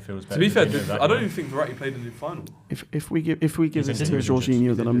 Italian midfielders better To be fair, than Jorginho. I don't even think Verratti played in the final. If we give He's this to injured.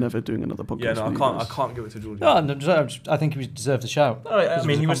 Jorginho, then I'm Injured. never doing another podcast. Yeah, no, with I you guys. can't give it to Jorginho. No, I think he deserved a shout. I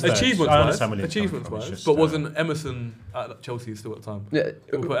mean, he was third. I Achievements-wise, understand where you're coming from, it's achievements-wise, just, but wasn't Emerson at Chelsea still at the time? Yeah,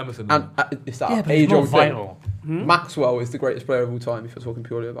 We'll put Emerson in. and it's that Yeah, but he's more age-old thing. vital. Maxwell is the greatest player of all time if you're talking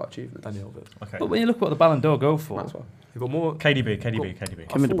purely about achievements. Daniel Alves. Okay. But when you look at what the Ballon d'Or go for, Maxwell. He got more. KDB. Kevin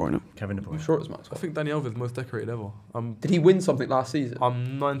De Bruyne. Kevin De I'm Bruyne. sure it was I Maxwell. think Daniel Alves is most decorated ever. Did he win something last season?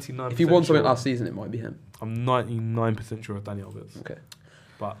 I'm 99%. If he won something sure. last season, it might be him. I'm 99% sure of Daniel Alves. Okay.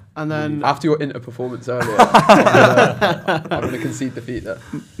 But And then After your Inter performance earlier, I'm going to concede defeat there.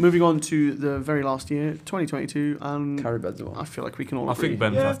 moving on to the very last year, 2022, and Carry Benzema. I feel like we can all I agree. think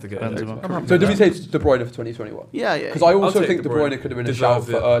Ben Yeah. has to get it. Benzema. So did we say De Bruyne for 2021? Yeah, yeah. Because I I'll also take think De De Bruyne Bruyne. could have been a shout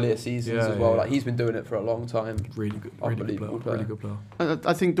Deserves for it. earlier seasons Yeah, as well. yeah. Like he's been doing it for a long time. Really good. Unbelievable player. Really good player.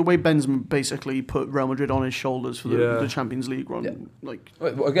 I think the way Benzema basically put Real Madrid on his shoulders for Yeah. the Champions League run, Yeah. like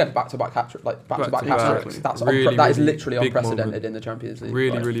Well, again, back-to-back hat-trick, like back-to-back Back-to-back. hat-tricks. That's Really, that is really literally big unprecedented moment. in the Champions League.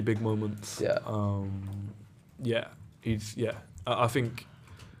 Really, Like, really big moments. Yeah. Yeah. He's I think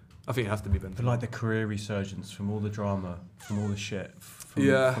it has to be Ben. But like the career resurgence from all the drama, from all the shit, from,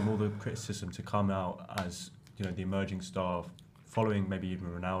 Yeah. from all the criticism to come out as the emerging star, following maybe even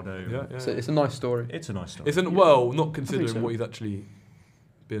Ronaldo. Yeah. So it's a nice story. It's a nice story. Isn't well, not so. considering what he's actually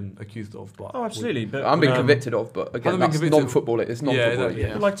been accused of, but Oh, absolutely. But I'm being convicted of, but again, Hasn't been that's convicted. non-football. It's non-football. exactly.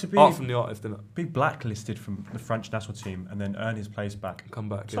 But like to be art from the artist, isn't it? be blacklisted from the French national team and then earn his place back. Come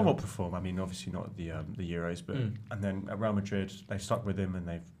back. Somewhat perform. I mean, obviously not the Euros, but Mm. and then at Real Madrid they've stuck with him and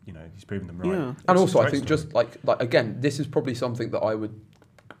they've he's proven them right. Yeah. And It's also, a I great think story. just like again, this is probably something that I would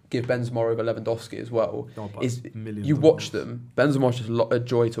give Benzema over Lewandowski as well. Is you watch them, Benzema's just a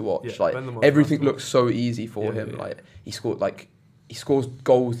joy to watch. Yeah, like Benzema's everything nice to looks so easy for him. Yeah. Like he scores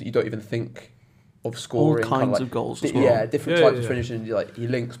goals that you don't even think of scoring. all kinda kinds like, of goals as well. Yeah, different Yeah, types yeah. of finishing. Like he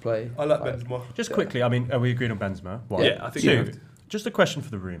links play. I like Like, Benzema. Just Yeah. quickly, I mean, are we agreed on Benzema? One. Yeah, I think Two, you have to. just a question for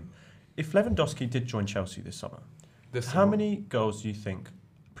the room. If Lewandowski did join Chelsea this summer, This how summer. many goals do you think,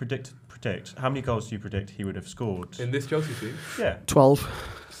 predict, how many goals do you predict he would have scored? In this Chelsea team? Yeah.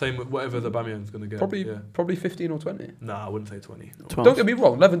 12. Same with whatever the Aubameyang's going to get. Probably 15 or 20. Nah, I wouldn't say 20. No. 12. Don't get me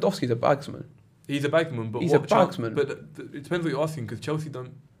wrong, Lewandowski's a bagsman. He's a bagman, but He's what a bagsman. But it depends what you're asking, because Chelsea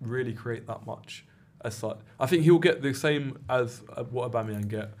don't really create that much as such. I think he'll get the same as what Aubameyang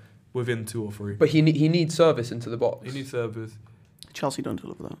get within 2 or 3. But he needs service into the box. He needs service. Chelsea don't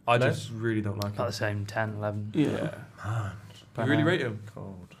deliver that. I No? just really don't like about the him. same 10, 11. Yeah. You really rate him?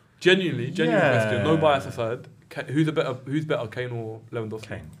 Cold. Genuine Yeah. question. No bias aside. Who's better, Kane or Lewandowski?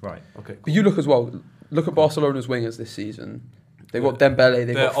 Kane, right. Okay. But you look as well. look at Barcelona's wingers this season. They've got Dembele,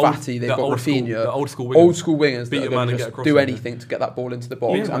 they've got Fati, they've got Rafinha. They're old school wingers that are going to just do anything to get that ball into the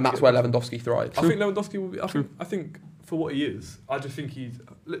box, and that's where Lewandowski thrives. I think Lewandowski will be. I think for what he is, I just think he's.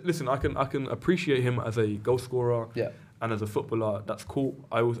 Listen, I can appreciate him as a goal scorer. Yeah. And as a footballer, that's cool.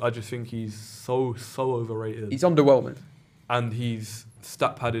 I just think he's so overrated. He's underwhelming. And he's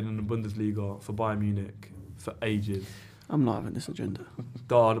stat padded in the Bundesliga for Bayern Munich for ages. I'm not having this agenda.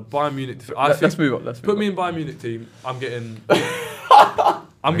 The Bayern Munich. Let's move on. Put me in Bayern Munich team. I'm getting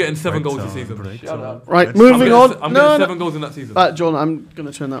 7 goals this season. Right, moving on. I'm getting 7 goals in that season. John, I'm going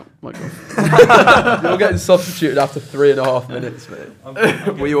to turn that mic off. You're getting substituted after 3.5 minutes,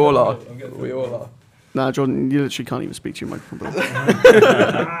 mate. We all are. We all are. Nah, Jordan, you literally can't even speak to your microphone.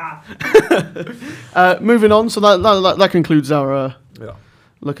 Moving on. So that concludes our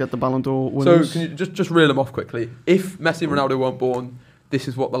look at the Ballon d'Or winners. So can you just reel them off quickly? If Messi and Ronaldo weren't born, this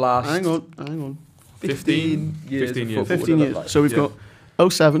is what the last... Hang on. 15 years. 15 years. 15 years. Like. So we've got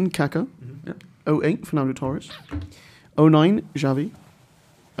 07, Kaká. 08, Fernando Torres. 09, Xavi.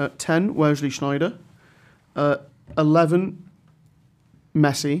 10, Wesley Sneijder. 11,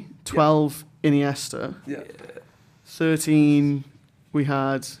 Messi. 12, Iniesta. 13, we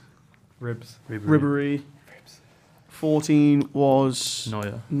had... Ribéry. 14 was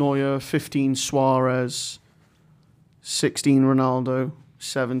Neuer. 15, Suarez. 16, Ronaldo.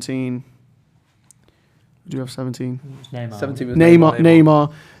 17... Do you have 17? Neymar. 17 was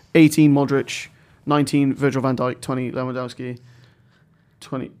Neymar. 18, Modric. 19, Virgil van Dijk. 20, Lewandowski.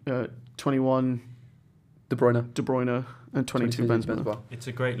 21, De Bruyne. And 22, Benzema. It's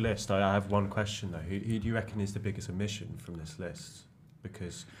a great list. I have one question, though. Who do you reckon is the biggest omission from this list?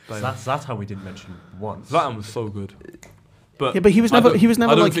 Because Zlatan we didn't mention once. Zlatan was so good. But he was never.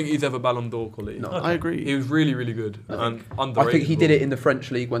 I don't think he's ever Ballon d'Or quality. No, I agree. He was really, really good and underrated. I think he did it in the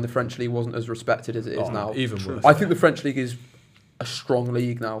French league when the French league wasn't as respected as it is now. Even worse. I think the French league is a strong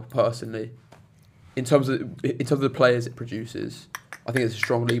league now, personally, in terms of the players it produces. I think it's a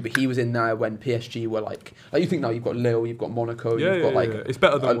strong league, but he was in there when PSG were like you think now you've got Lille, you've got Monaco, you've got it's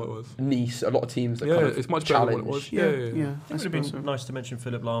better than what it was. Nice, a lot of teams that kind of it's much challenge. better than what it was. Yeah. It would have been nice to mention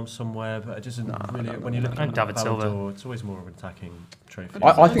Philip Lahm somewhere, but it doesn't really. When you look at David Ballon Silva, d'Or, it's always more of an attacking trophy.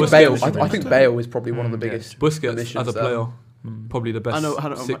 I think Bale. I think Bale is probably one of the biggest. Busquets as a player. Probably the best. I know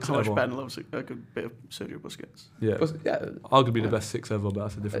how six much ever. Ben loves a good bit of Sergio Busquets. Yeah, arguably the best 6 ever, but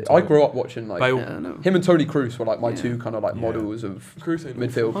that's a different. I grew up watching Bale. him and Toni Kroos were like my two kind of like models of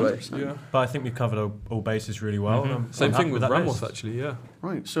midfield play. Yeah, but I think we've covered all bases really well. Mm-hmm. Same thing with Ramos, actually. Yeah.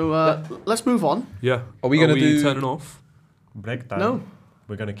 Right. So let's move on. Yeah. Are we going to do turning off? Breakdown. No.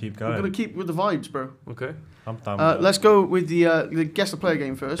 We're going to keep going. We're going to keep with the vibes, bro. Okay. I'm down with that. Let's go with the guess the player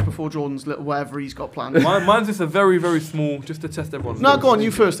game first before Jordan's little whatever he's got planned. Mine's just a very, very small, just to test everyone's. No, go on.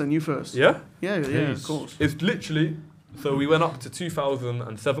 You first, then. You first. Yeah. Yeah, of course. It's literally. So we went up to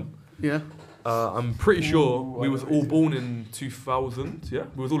 2007. Yeah. I'm pretty sure we was all born in 2000. Yeah,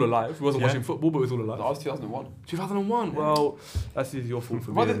 we was all alive. We wasn't watching football, but we was all alive. I was 2001. 2001. Well, that's your fault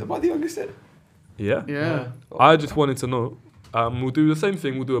for Am being. I the youngest? Yeah. Yeah. I just wanted to know. We'll do the same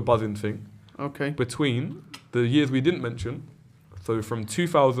thing. We'll do a buzzing thing. Okay. Between the years we didn't mention, so from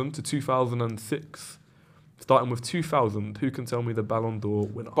 2000 to 2006, starting with 2000, who can tell me the Ballon d'Or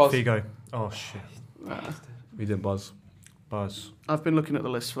winner? Figo. Oh shit. We didn't buzz. I've been looking at the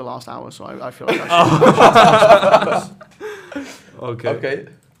list for the last hour, so I feel like I should. Okay.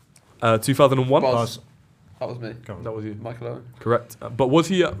 2001. Buzz. That was me. That was you. Michael Owen. Correct. But was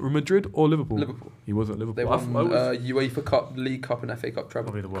he at Madrid or Liverpool? Liverpool. He wasn't Liverpool. They won UEFA Cup, League Cup, and FA Cup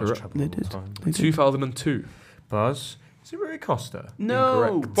treble. Probably the worst treble They of all did. time. They did. 2002. Buzz. Is it Rui Costa? No.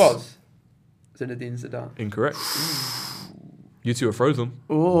 Incorrect. Buzz. Zinedine Zidane. Incorrect. You two are frozen.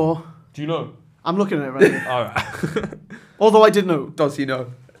 Oh. Do you know? I'm looking at it right now. All right. Although I did know. Does he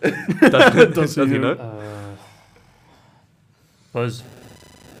know? Does he know? Buzz.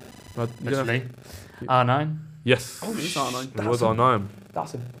 Yeah. Literally. R9. Yes. Oh, it's R9. It was R9.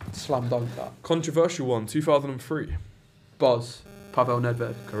 That's a slam dunk. That. Controversial one. 2003. Buzz. Pavel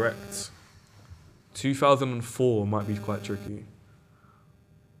Nedved. Correct. 2004 might be quite tricky.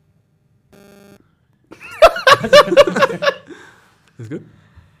 It's good.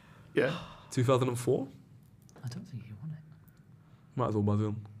 Yeah. 2004. I don't think he won it. Might as well buzz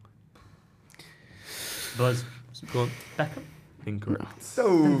in. Buzz. Go on. Beckham. Incorrect. I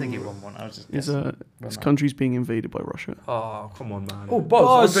didn't think he won one. I was just guessing. This country's being invaded by Russia. Oh, come on, man. Oh,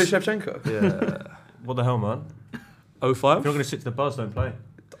 Buzz. Andrei Shevchenko. Yeah. What the hell, man? 05? If you're going to sit to the buzz, don't play.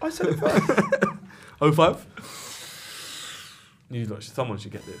 I said it first. 05? Someone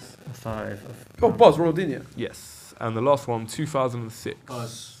should get this. 5. Oh, Buzz. Ronaldinho. Yes. And the last one,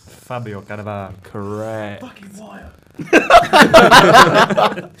 2006. Fabio Cannavaro. Correct. Fucking wire.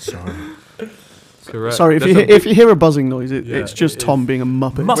 Sorry. Correct. Sorry, if you hear a buzzing noise, it's just Tom being a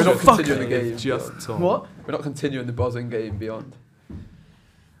muppet. We're not continuing the game. Just Tom. What? We're not continuing the buzzing game beyond.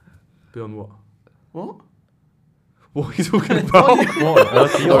 Beyond what? What? What are you talking about?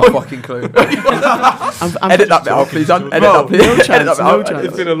 No fucking clue. I'm Edit that bit out, please. Edit that, please. No chance, Edit that bit no out. chance.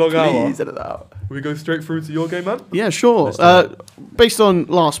 It's been a long hour. Please edit that out. We go straight through to your game, man? Yeah, sure. Let's do Based on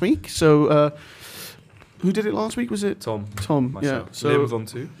last week, so who did it last week? Was it Tom. Tom? Myself. Yeah. So Liam's on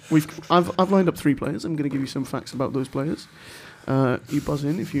 2. I've lined up 3 players. I'm going to give you some facts about those players. You buzz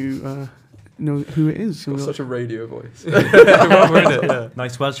in if you know who it is. Got such a radio voice. We're in it, yeah.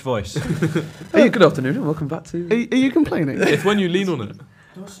 Nice Welsh voice. Hey, good afternoon and welcome back to... Are you complaining? It's when you lean on it.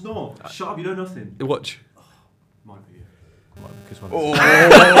 No, it's not. Shut up, you know nothing. Watch. Might be you.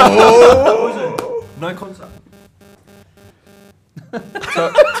 No contact.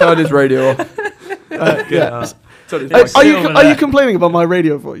 Turn his radio off. Yeah. Turn his Are mic. you complaining about my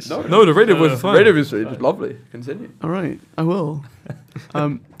radio voice? No, the radio voice is fine. radio is just lovely. Continue. All right, I will.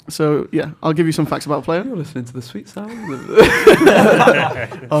 So yeah, I'll give you some facts about a player You're listening to the sweet sounds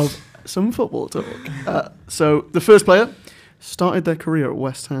of some football talk. So the first player started their career at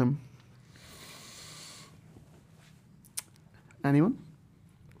West Ham. Anyone?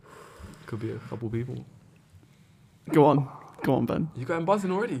 Could be a couple people. Go on, Ben. You got him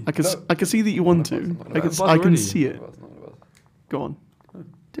buzzing already. I can see that you want to. I can already. see it. Go on.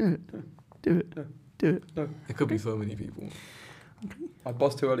 Do it. It could be so many people. I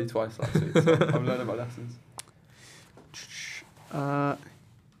buzzed too early twice last week, so I'm learning my lessons.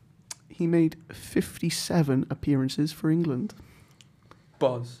 He made 57 appearances for England.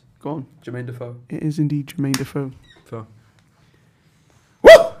 Buzz. Go on. Jermaine Defoe. It is indeed Jermaine Defoe. Fair.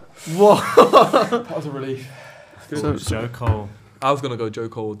 What? That was a relief. So Joe Cole. I was going to go Joe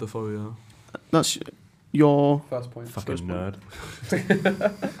Cole with Defoe, yeah. that's your... First point. Fucking First nerd.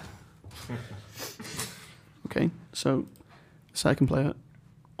 Okay, so second player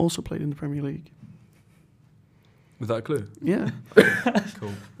also played in the Premier League. Was that a clue? Yeah,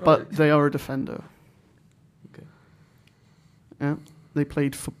 Cool. but they are a defender. Okay. Yeah, they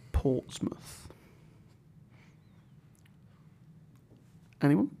played for Portsmouth.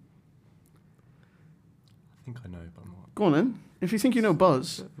 Anyone? I think I know, but I'm not. Go on then. If you think you know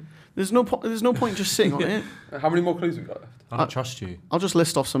Buzz, there's no point just sitting on it. How many more clues we got left? I don't trust you. I'll just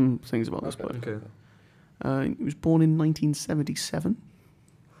list off some things about this player. Okay. He was born in 1977.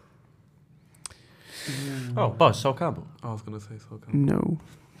 Oh, Buzz, Sol Campbell. I was going to say so. Okay. No.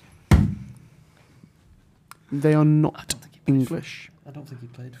 They are not English. I don't think he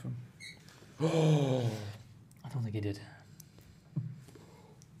played for him. I don't think he did.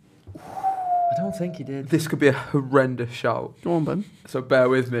 I don't think he did. This could be a horrendous shout, Go on, Ben. so bear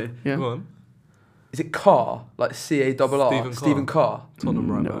with me. Yeah. Go on. Is it Carr? Like C-A-R-R? Stephen Carr?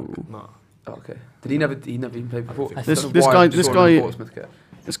 Tottenham right No. back. Nah. Oh, okay. He never even played before? I This- Don't know this why guy- I'm this scoring guy- a Portsmouth kit.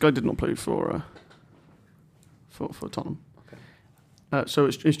 This guy did not play for Tottenham. So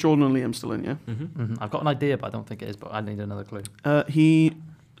it's Jordan and Liam still in, yeah? Mm-hmm. I've got an idea, but I don't think it is. But I need another clue. He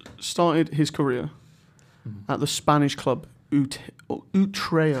started his career at the Spanish club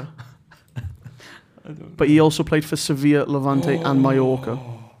Utrecht. But he also played for Sevilla, Levante and Mallorca.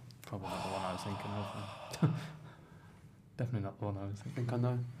 Probably not the one I was thinking of. Definitely not the one I was I thinking. think I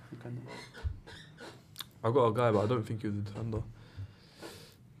know. I've got a guy, but I don't think he was a defender.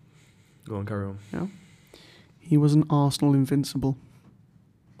 Go on, carry on. Yeah. He was an Arsenal invincible.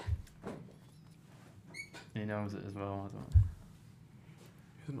 He knows it as well. I don't.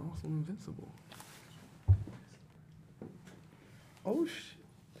 He's an Arsenal invincible. Oh, shit.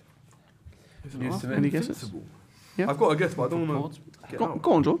 He's News to Arsenal me. Any guesses? invincible. Yeah. I've got a guess, but I don't want to get Go, out.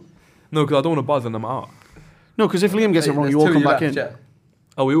 go on, Jordan. No, because I don't want to buzz and I'm out. No, because if Liam gets it wrong, There's you all two come of back left, in. yeah.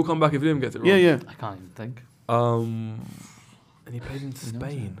 Oh, we all come back if Liam gets it wrong. Yeah, yeah. I can't even think. And he played in knows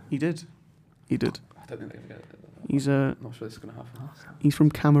Spain. He did. I don't think they're going to get it. He's I'm not sure this is going to happen. he's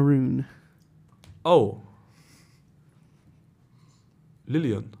from Cameroon. Oh.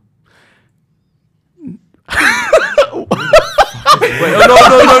 Lillian. Wait,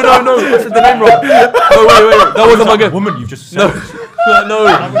 oh, no. I said the name wrong. No, wait. That wasn't my guess. Woman, you've just said. No.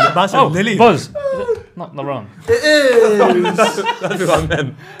 That's Oh, Lily. Buzz. Not Laurent. That's what I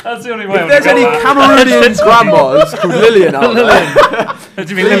meant. That's the only way. If there's any Cameroonian grandmas called Lillian out there, Do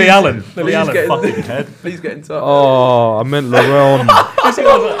you mean Lily Allen? Lily please Allen. get in- Fucking head. please get in touch. Oh, I meant Laurent.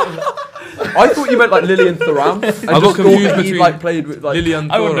 I thought you meant like Lillian Thuram. I got confused he between like played with like.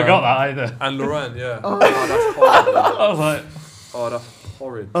 Lillian I wouldn't have got Thuram that either. and Laurent, yeah. Oh, that's horrible. I was like, Oh, that's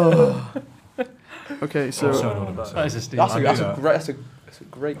horrid. Okay, so That is a steal. That's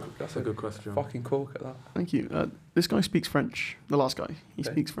a good question. Fucking cool at that. thank you. This guy speaks French. The last guy, he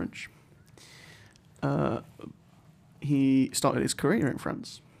speaks French. He started his career in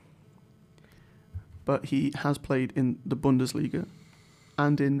France, but he has played in the Bundesliga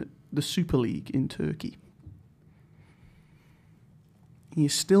and in the Super League in Turkey. He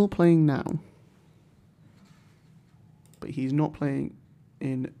is still playing now, but he's not playing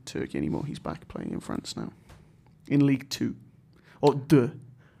in Turkey anymore. He's back playing in France now, in League 2, or 2,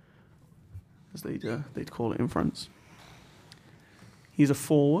 as they'd call it in France. He's a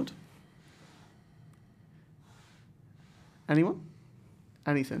forward. Anyone?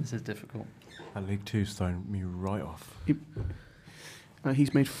 Anything? This is difficult. League 2's thrown me right off.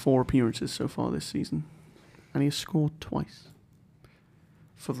 He's made 4 appearances so far this season, and he has scored twice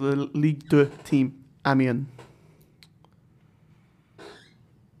for the Ligue 2 team, Amiens.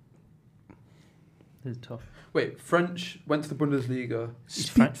 This is tough. Wait, French, went to the Bundesliga.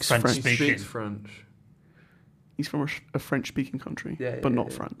 French speaking. Speaks French. He's from a French-speaking country, but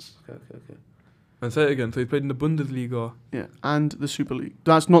not France. Okay. And say it again. So he played in the Bundesliga. Yeah, and the Super League.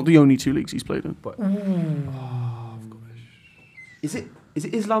 That's not the only 2 leagues he's played in. But Is it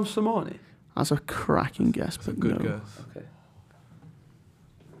Islam Somani? That's a cracking guess, that's a but good no. guess. Okay.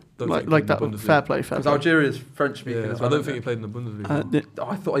 Don't think Like he that. played in the Fair Bundesliga. play. Because Algeria's French speaking Yeah, as I well. don't think he played in the Bundesliga.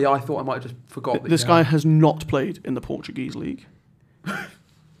 I thought I might have just forgot. This guy has not played in the Portuguese league.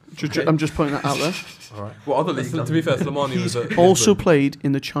 I'm just putting that out there. All right. What other leagues? To be fair, Slimani was He's also played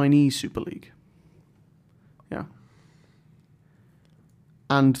in the Chinese Super League. Yeah.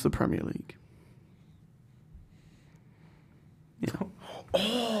 And the Premier League.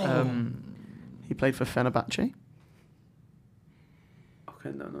 Yeah. He played for Fenerbahce.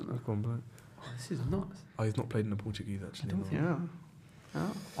 Okay, no. Oh, this is nuts. Oh, he's not played in the Portuguese actually. I don't think- Yeah.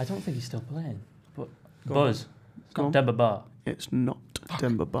 I don't think he's still playing. But Go on. Buzz. It's Go not on. Demba Ba. It's not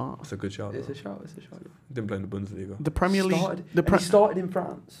Demba Ba. That's a good shout. It's though. a shout. Didn't play in the Bundesliga. The Premier League. Started, The and he started in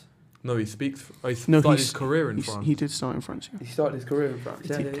France. No, he speaks. He No, started he's- his career in France. He did start in France. He started his career in France.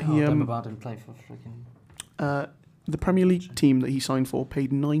 Yeah. He, Demba Ba didn't play for freaking... The Premier League team that he signed for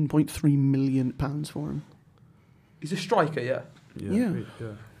paid £9.3 million for him. He's a striker, yeah. Yeah.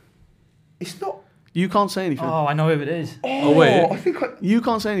 It's not. You can't say anything. Oh, I know who it is. Oh, wait. I think You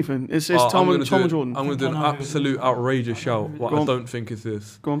can't say anything. It's I'm Tom gonna and do it. Jordan. I'm going to do an I know who it absolute outrageous shout. What Go I on. don't think is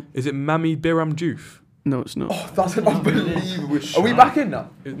this. Go on. Is it Mami Biram Diouf? No, it's not. Oh, that's an unbelievable shout. Are we back in now?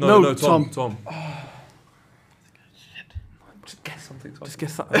 No, Tom. Just guess something. Just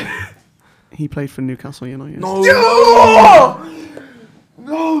guess that. He played for Newcastle United. No.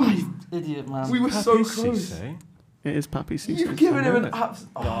 No! Idiot, man. We were so Papi close. Cisse? It is Papi Cisse. You've given him an it. abs.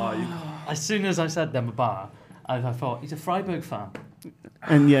 As soon as I said Demba Ba, I thought, he's a Freiburg fan.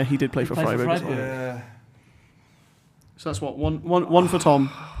 And yeah, he did play for Played for Freiburg as well. Freiburg. So that's what? One for Tom,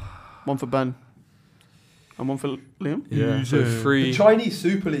 one for Ben, and one for Liam. Yeah. So The 3. Chinese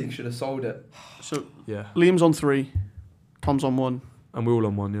Super League should have sold it. So Yeah. Liam's on 3, Tom's on 1, And we're all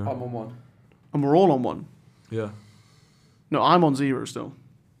on one. Yeah. I'm on one. and we're all on 1. Yeah. No, I'm on 0 still.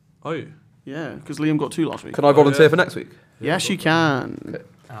 Oh. You? Yeah, because Liam got 2 last week. Can I volunteer yeah. for next week? Yes, you can.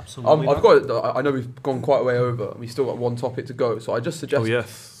 Absolutely. I've got. I know we've gone quite a way over, and we still got one topic to go. So I just suggest Oh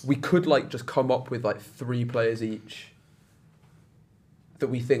yes. we could just come up with 3 players each that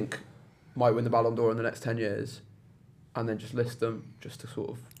we think might win the Ballon d'Or in the next 10 years, and then just list them just to sort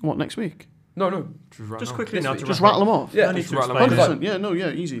of. What, next week? No. Just quickly This now week. to Just wrap rattle them off? Yeah. No need Just to rattle explain them it. 100%. Yeah, no,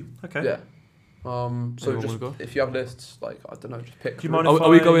 yeah, easy. Okay. Yeah. So Anyone just wanna go? if you have lists, I don't know, just pick. Do you 3. mind Are, if are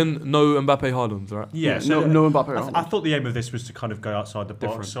we I- going no Mbappe Haaland, right? Yeah, no Mbappe. I thought the aim of this was to kind of go outside the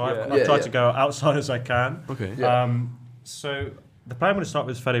box, Different. so I've Yeah. I've tried Yeah. to go outside as I can. Okay. Yeah. So the player I'm going to start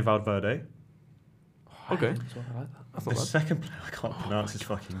with is Fede Valverde. Okay. The That's not bad. second player, I can't pronounce his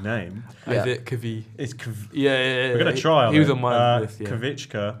fucking name, Yeah. Is it Kavi? is Yeah. we're going to try on He was it. on my list. Yeah.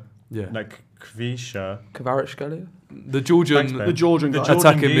 Kvichka, Yeah. like Kvisha. Kvaratskhelia? The Georgian. Thanks, Ben. The Georgian The guy. Georgian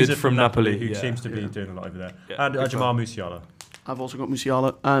Attacking geezer mid from Napoli, who yeah. seems to be Yeah. doing a lot over there. Yeah, And good Jamal Musiala. I've also got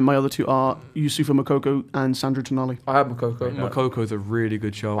Musiala, and my other 2 are Yusufa Makoko and Sandro Tonali. I had Makoko. Yeah. Makoko's a really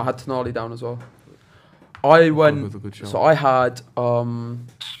good show. I had Tonali down as well. I went. Makoko's a good show. So I had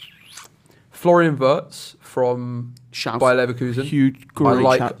Florian Wirtz from Shout. Bayer Leverkusen. Huge, great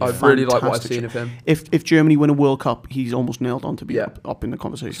shout. I really like what I've Fantastic seen shout. of him. If Germany win a World Cup, he's almost nailed on to be Yeah. up in the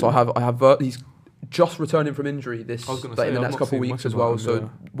conversation. So I have Wirtz. He's just returning from injury this I was gonna in say, the I've next not couple of seen weeks much as about well. him, So yeah.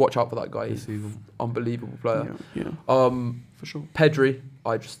 watch out for that guy. This He's season. unbelievable player. Yeah, For sure. Pedri,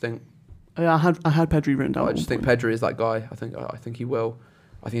 I just think I had Pedri written down. I at just one think point. Pedri is that guy. I think he will.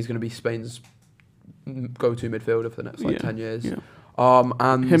 I think he's going to be Spain's go-to midfielder for the next 10 years. Yeah.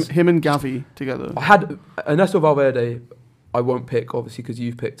 And him and Gavi together. I had Ernesto Valverde. I won't pick obviously because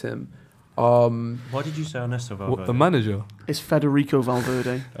you've picked him. Why did you say Ernesto Valverde? What, the manager? It's Federico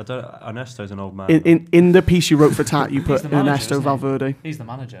Valverde. Ernesto's an old man. In the piece you wrote for Tat, you put the manager, Ernesto isn't he? Valverde. He's the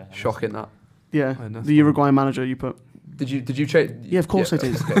manager. Shocking that. Yeah, Ernesto. the Uruguayan manager you put. Did you check? Yeah, of course I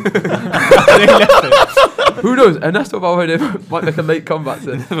did. Who knows? Ernesto Valverde might make a late comeback.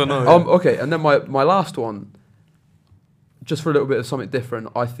 Then. Never know. Okay, and then my last one, just for a little bit of something different,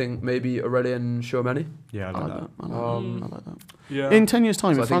 I think maybe Aurelien Tchouameni. Yeah, I like that. I like that. Yeah. In 10 years'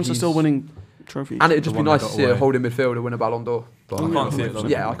 time, So I if think France are still he's- winning trophies. And it'd just The be one nice that to got see a away. holding midfielder win a Ballon d'Or. But I can't see it. though.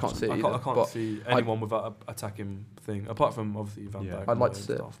 Yeah, I can't see it I either, can't but see anyone without an attacking thing, apart from obviously Van Yeah. Dijk. I'd and like to those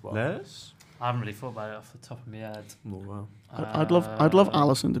see it. stuff, but- Les? I haven't really thought about it off the top of my head. Oh, wow. I'd love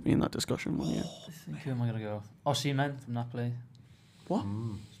Allison to be in that discussion one year. I think who am I going to go? Osimhen from Napoli. What?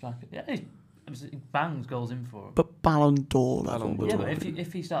 Striker. Yeah, he bangs goals in for him. But Ballon d'Or level. Ballon d'Or. Yeah, but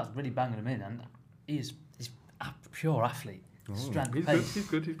if he starts really banging them in, and he's a pure athlete, strength, pace, He's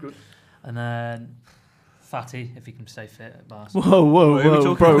good. and then Fatty if he can stay fit at Barca.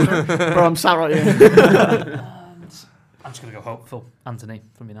 Whoa, bro, I'm sat right here. And I'm just gonna go hopeful. Anthony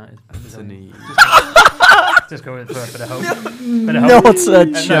from United. Anthony. Just go for a bit of hope. Not a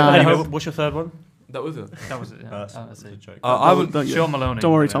Anyway, chance. what's your third one? That was it. That was it. Yeah. That's That's a it. joke. I haven't. Sean Maloney.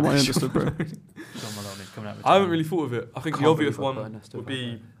 Don't worry, yeah. Tom, I understood, bro. Sean Maloney's coming out. With I haven't really thought of it. I think Can't the obvious believe I put one Ernesto would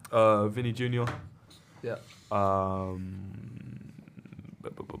be Vinny Jr. Yeah.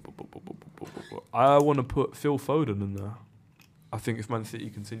 I want to put Phil Foden in there. I think if Man City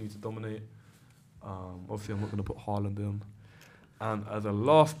continue to dominate, obviously I'm not going to put Haaland in. And as a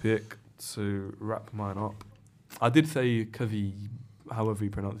last pick to wrap mine up, I did say Kavi, however you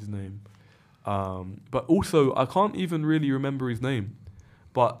pronounce his name. But also, I can't even really remember his name.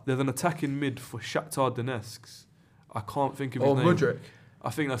 But there's an attacking mid for Shakhtar Donetsk. I can't think of his name. Mudryk. I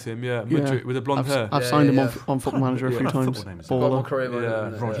think that's him, yeah. Yeah. Mudryk with the blonde hair. I've Yeah, signed yeah, him on Football Manager a Yeah. few What times. football name is it? Got one Baller. career mode,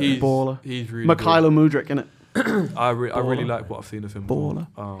 Yeah, isn't it? he's Baller. he's really Mikhailo Mudryk, innit? good. I really Baller. like what I've seen of him. Baller.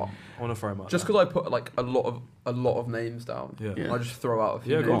 I want to throw him out. Just there. because I put like a lot of names down, Yeah. Yeah. I just throw out a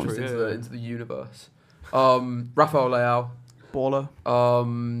few Yeah, go names for just it, into yeah, the yeah. into the universe. Rafael Leao, Baller.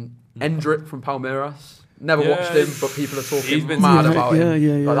 Endrick from Palmeiras. Never Yeah, watched him, but people are he's talking been- mad Yeah, about yeah, him.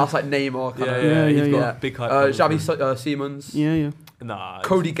 yeah, yeah. Like, that's like Neymar kind of. Yeah, he's yeah, got yeah. big hype. coming Xavi through. Simons, Yeah. Nah,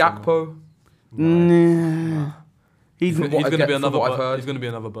 Cody he's- Gakpo. Nah. He's From going what I to get be from another. what I've heard. He's going to be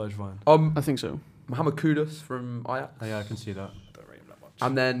another Bergwijn. I think so. Mohamed Kudus from Ajax. Oh, yeah, I can see that.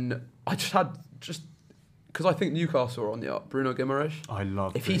 And then I just because I think Newcastle are on the up. Bruno Guimaraes. I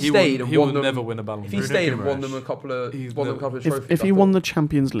love If he this. stayed would, and he won would them, never win a Ballon if d'Or. he Bruno stayed and won Guimaraes. them a couple of He's trophies, If I he won thought- the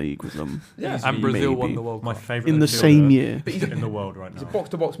Champions League with them, yeah, And Brazil won maybe. the World My Cup. favourite in the midfielder same year, but he's in the world right he's a now.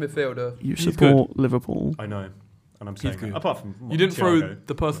 box-to-box midfielder. you He's support Liverpool. I know, and I'm He's saying good. that. Apart from You didn't throw Thiago.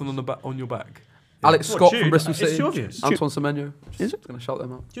 the person on the back on your back. Alex What, Scott Jude? from Bristol It's City. obvious. Antoine Semenyo. Is it? Going to shout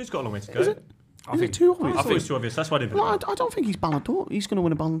them out. Jude's got a long way to go. Is it? I Is think it too I obvious? thought it was too obvious. That's why I didn't. No, I put it. don't think he's Ballon d'Or. He's going to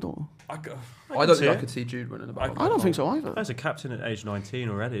win a Ballon d'Or. I don't see think I it. could see Jude winning a I Ballon I don't d'Or. think so either. As a captain at age 19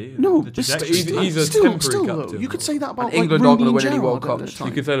 already. No, the but trajectory- he's a still, temporary though, captain. you could say that about And England like, aren't Rooney gonna and win any World Gerrard at Cups. the You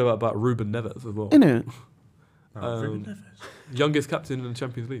time. could say that about Ruben Neves as well. Innit? Ruben Neves. Youngest captain in the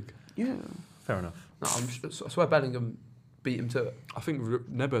Champions League. Yeah. Fair enough. No, I swear Bellingham beat him to it. I think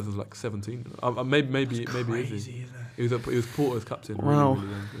Neves was like 17. Maybe it is. He was Porto's captain. Wow. Really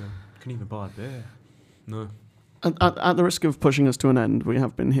young, yeah. Couldn't even buy a beer. No. At the risk of pushing us to an end, we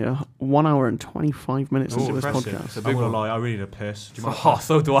have been here 1 hour and 25 minutes into this impressive. podcast. It's a I'm big gonna lie. I really need a piss. Do you mind? Oh,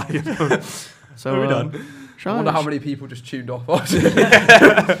 so do I. So Are we done? I wonder how many people just tuned off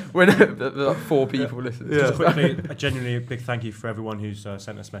when like 4 people listened. Just quickly, a genuinely big thank you for everyone who's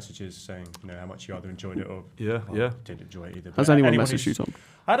sent us messages saying how much you either enjoyed it or Yeah. didn't enjoy it either. Has But anyone who's- messaged you, Tom?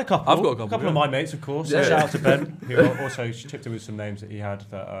 I had a couple. I've got a couple, of yeah. my mates, of course. Yeah. Shout out to Ben, who also chipped in with some names that he had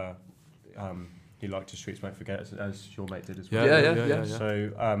that he liked to Streets Won't Forget, as your mate did as well. Yeah.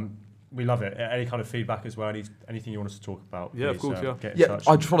 So we love it. Any kind of feedback as well. Anything you want us to talk about? Yeah, of please, course, yeah. Get in Yeah, touch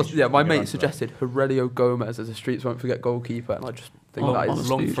I and just want to. we Yeah, my can get mate around to that. suggested Aurelio Gomez as a Streets Won't Forget goalkeeper, and I just think Oh, that is honestly,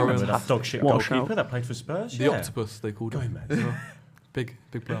 long throw Remember in. that dog shit What a goalkeeper shout. that played for Spurs? The Yeah. octopus, they called him. Gomez. Big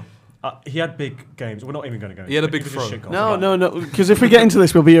player. He had big games. We're not even going to go. He had a into it. big He was throw. shit goalkeeper. No, because if we get into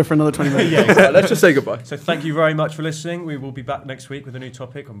this, we'll be here for another 20 minutes. Yeah, exactly. Let's just say goodbye. So thank you very much for listening. We will be back next week with a new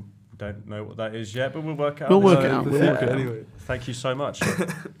topic. I don't know what that is yet, but we'll work it out. We'll work So, it out. We'll Yeah. work it out. Anyway. Thank you so much.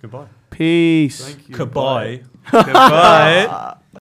 Goodbye. Peace. Thank you. Goodbye. Goodbye.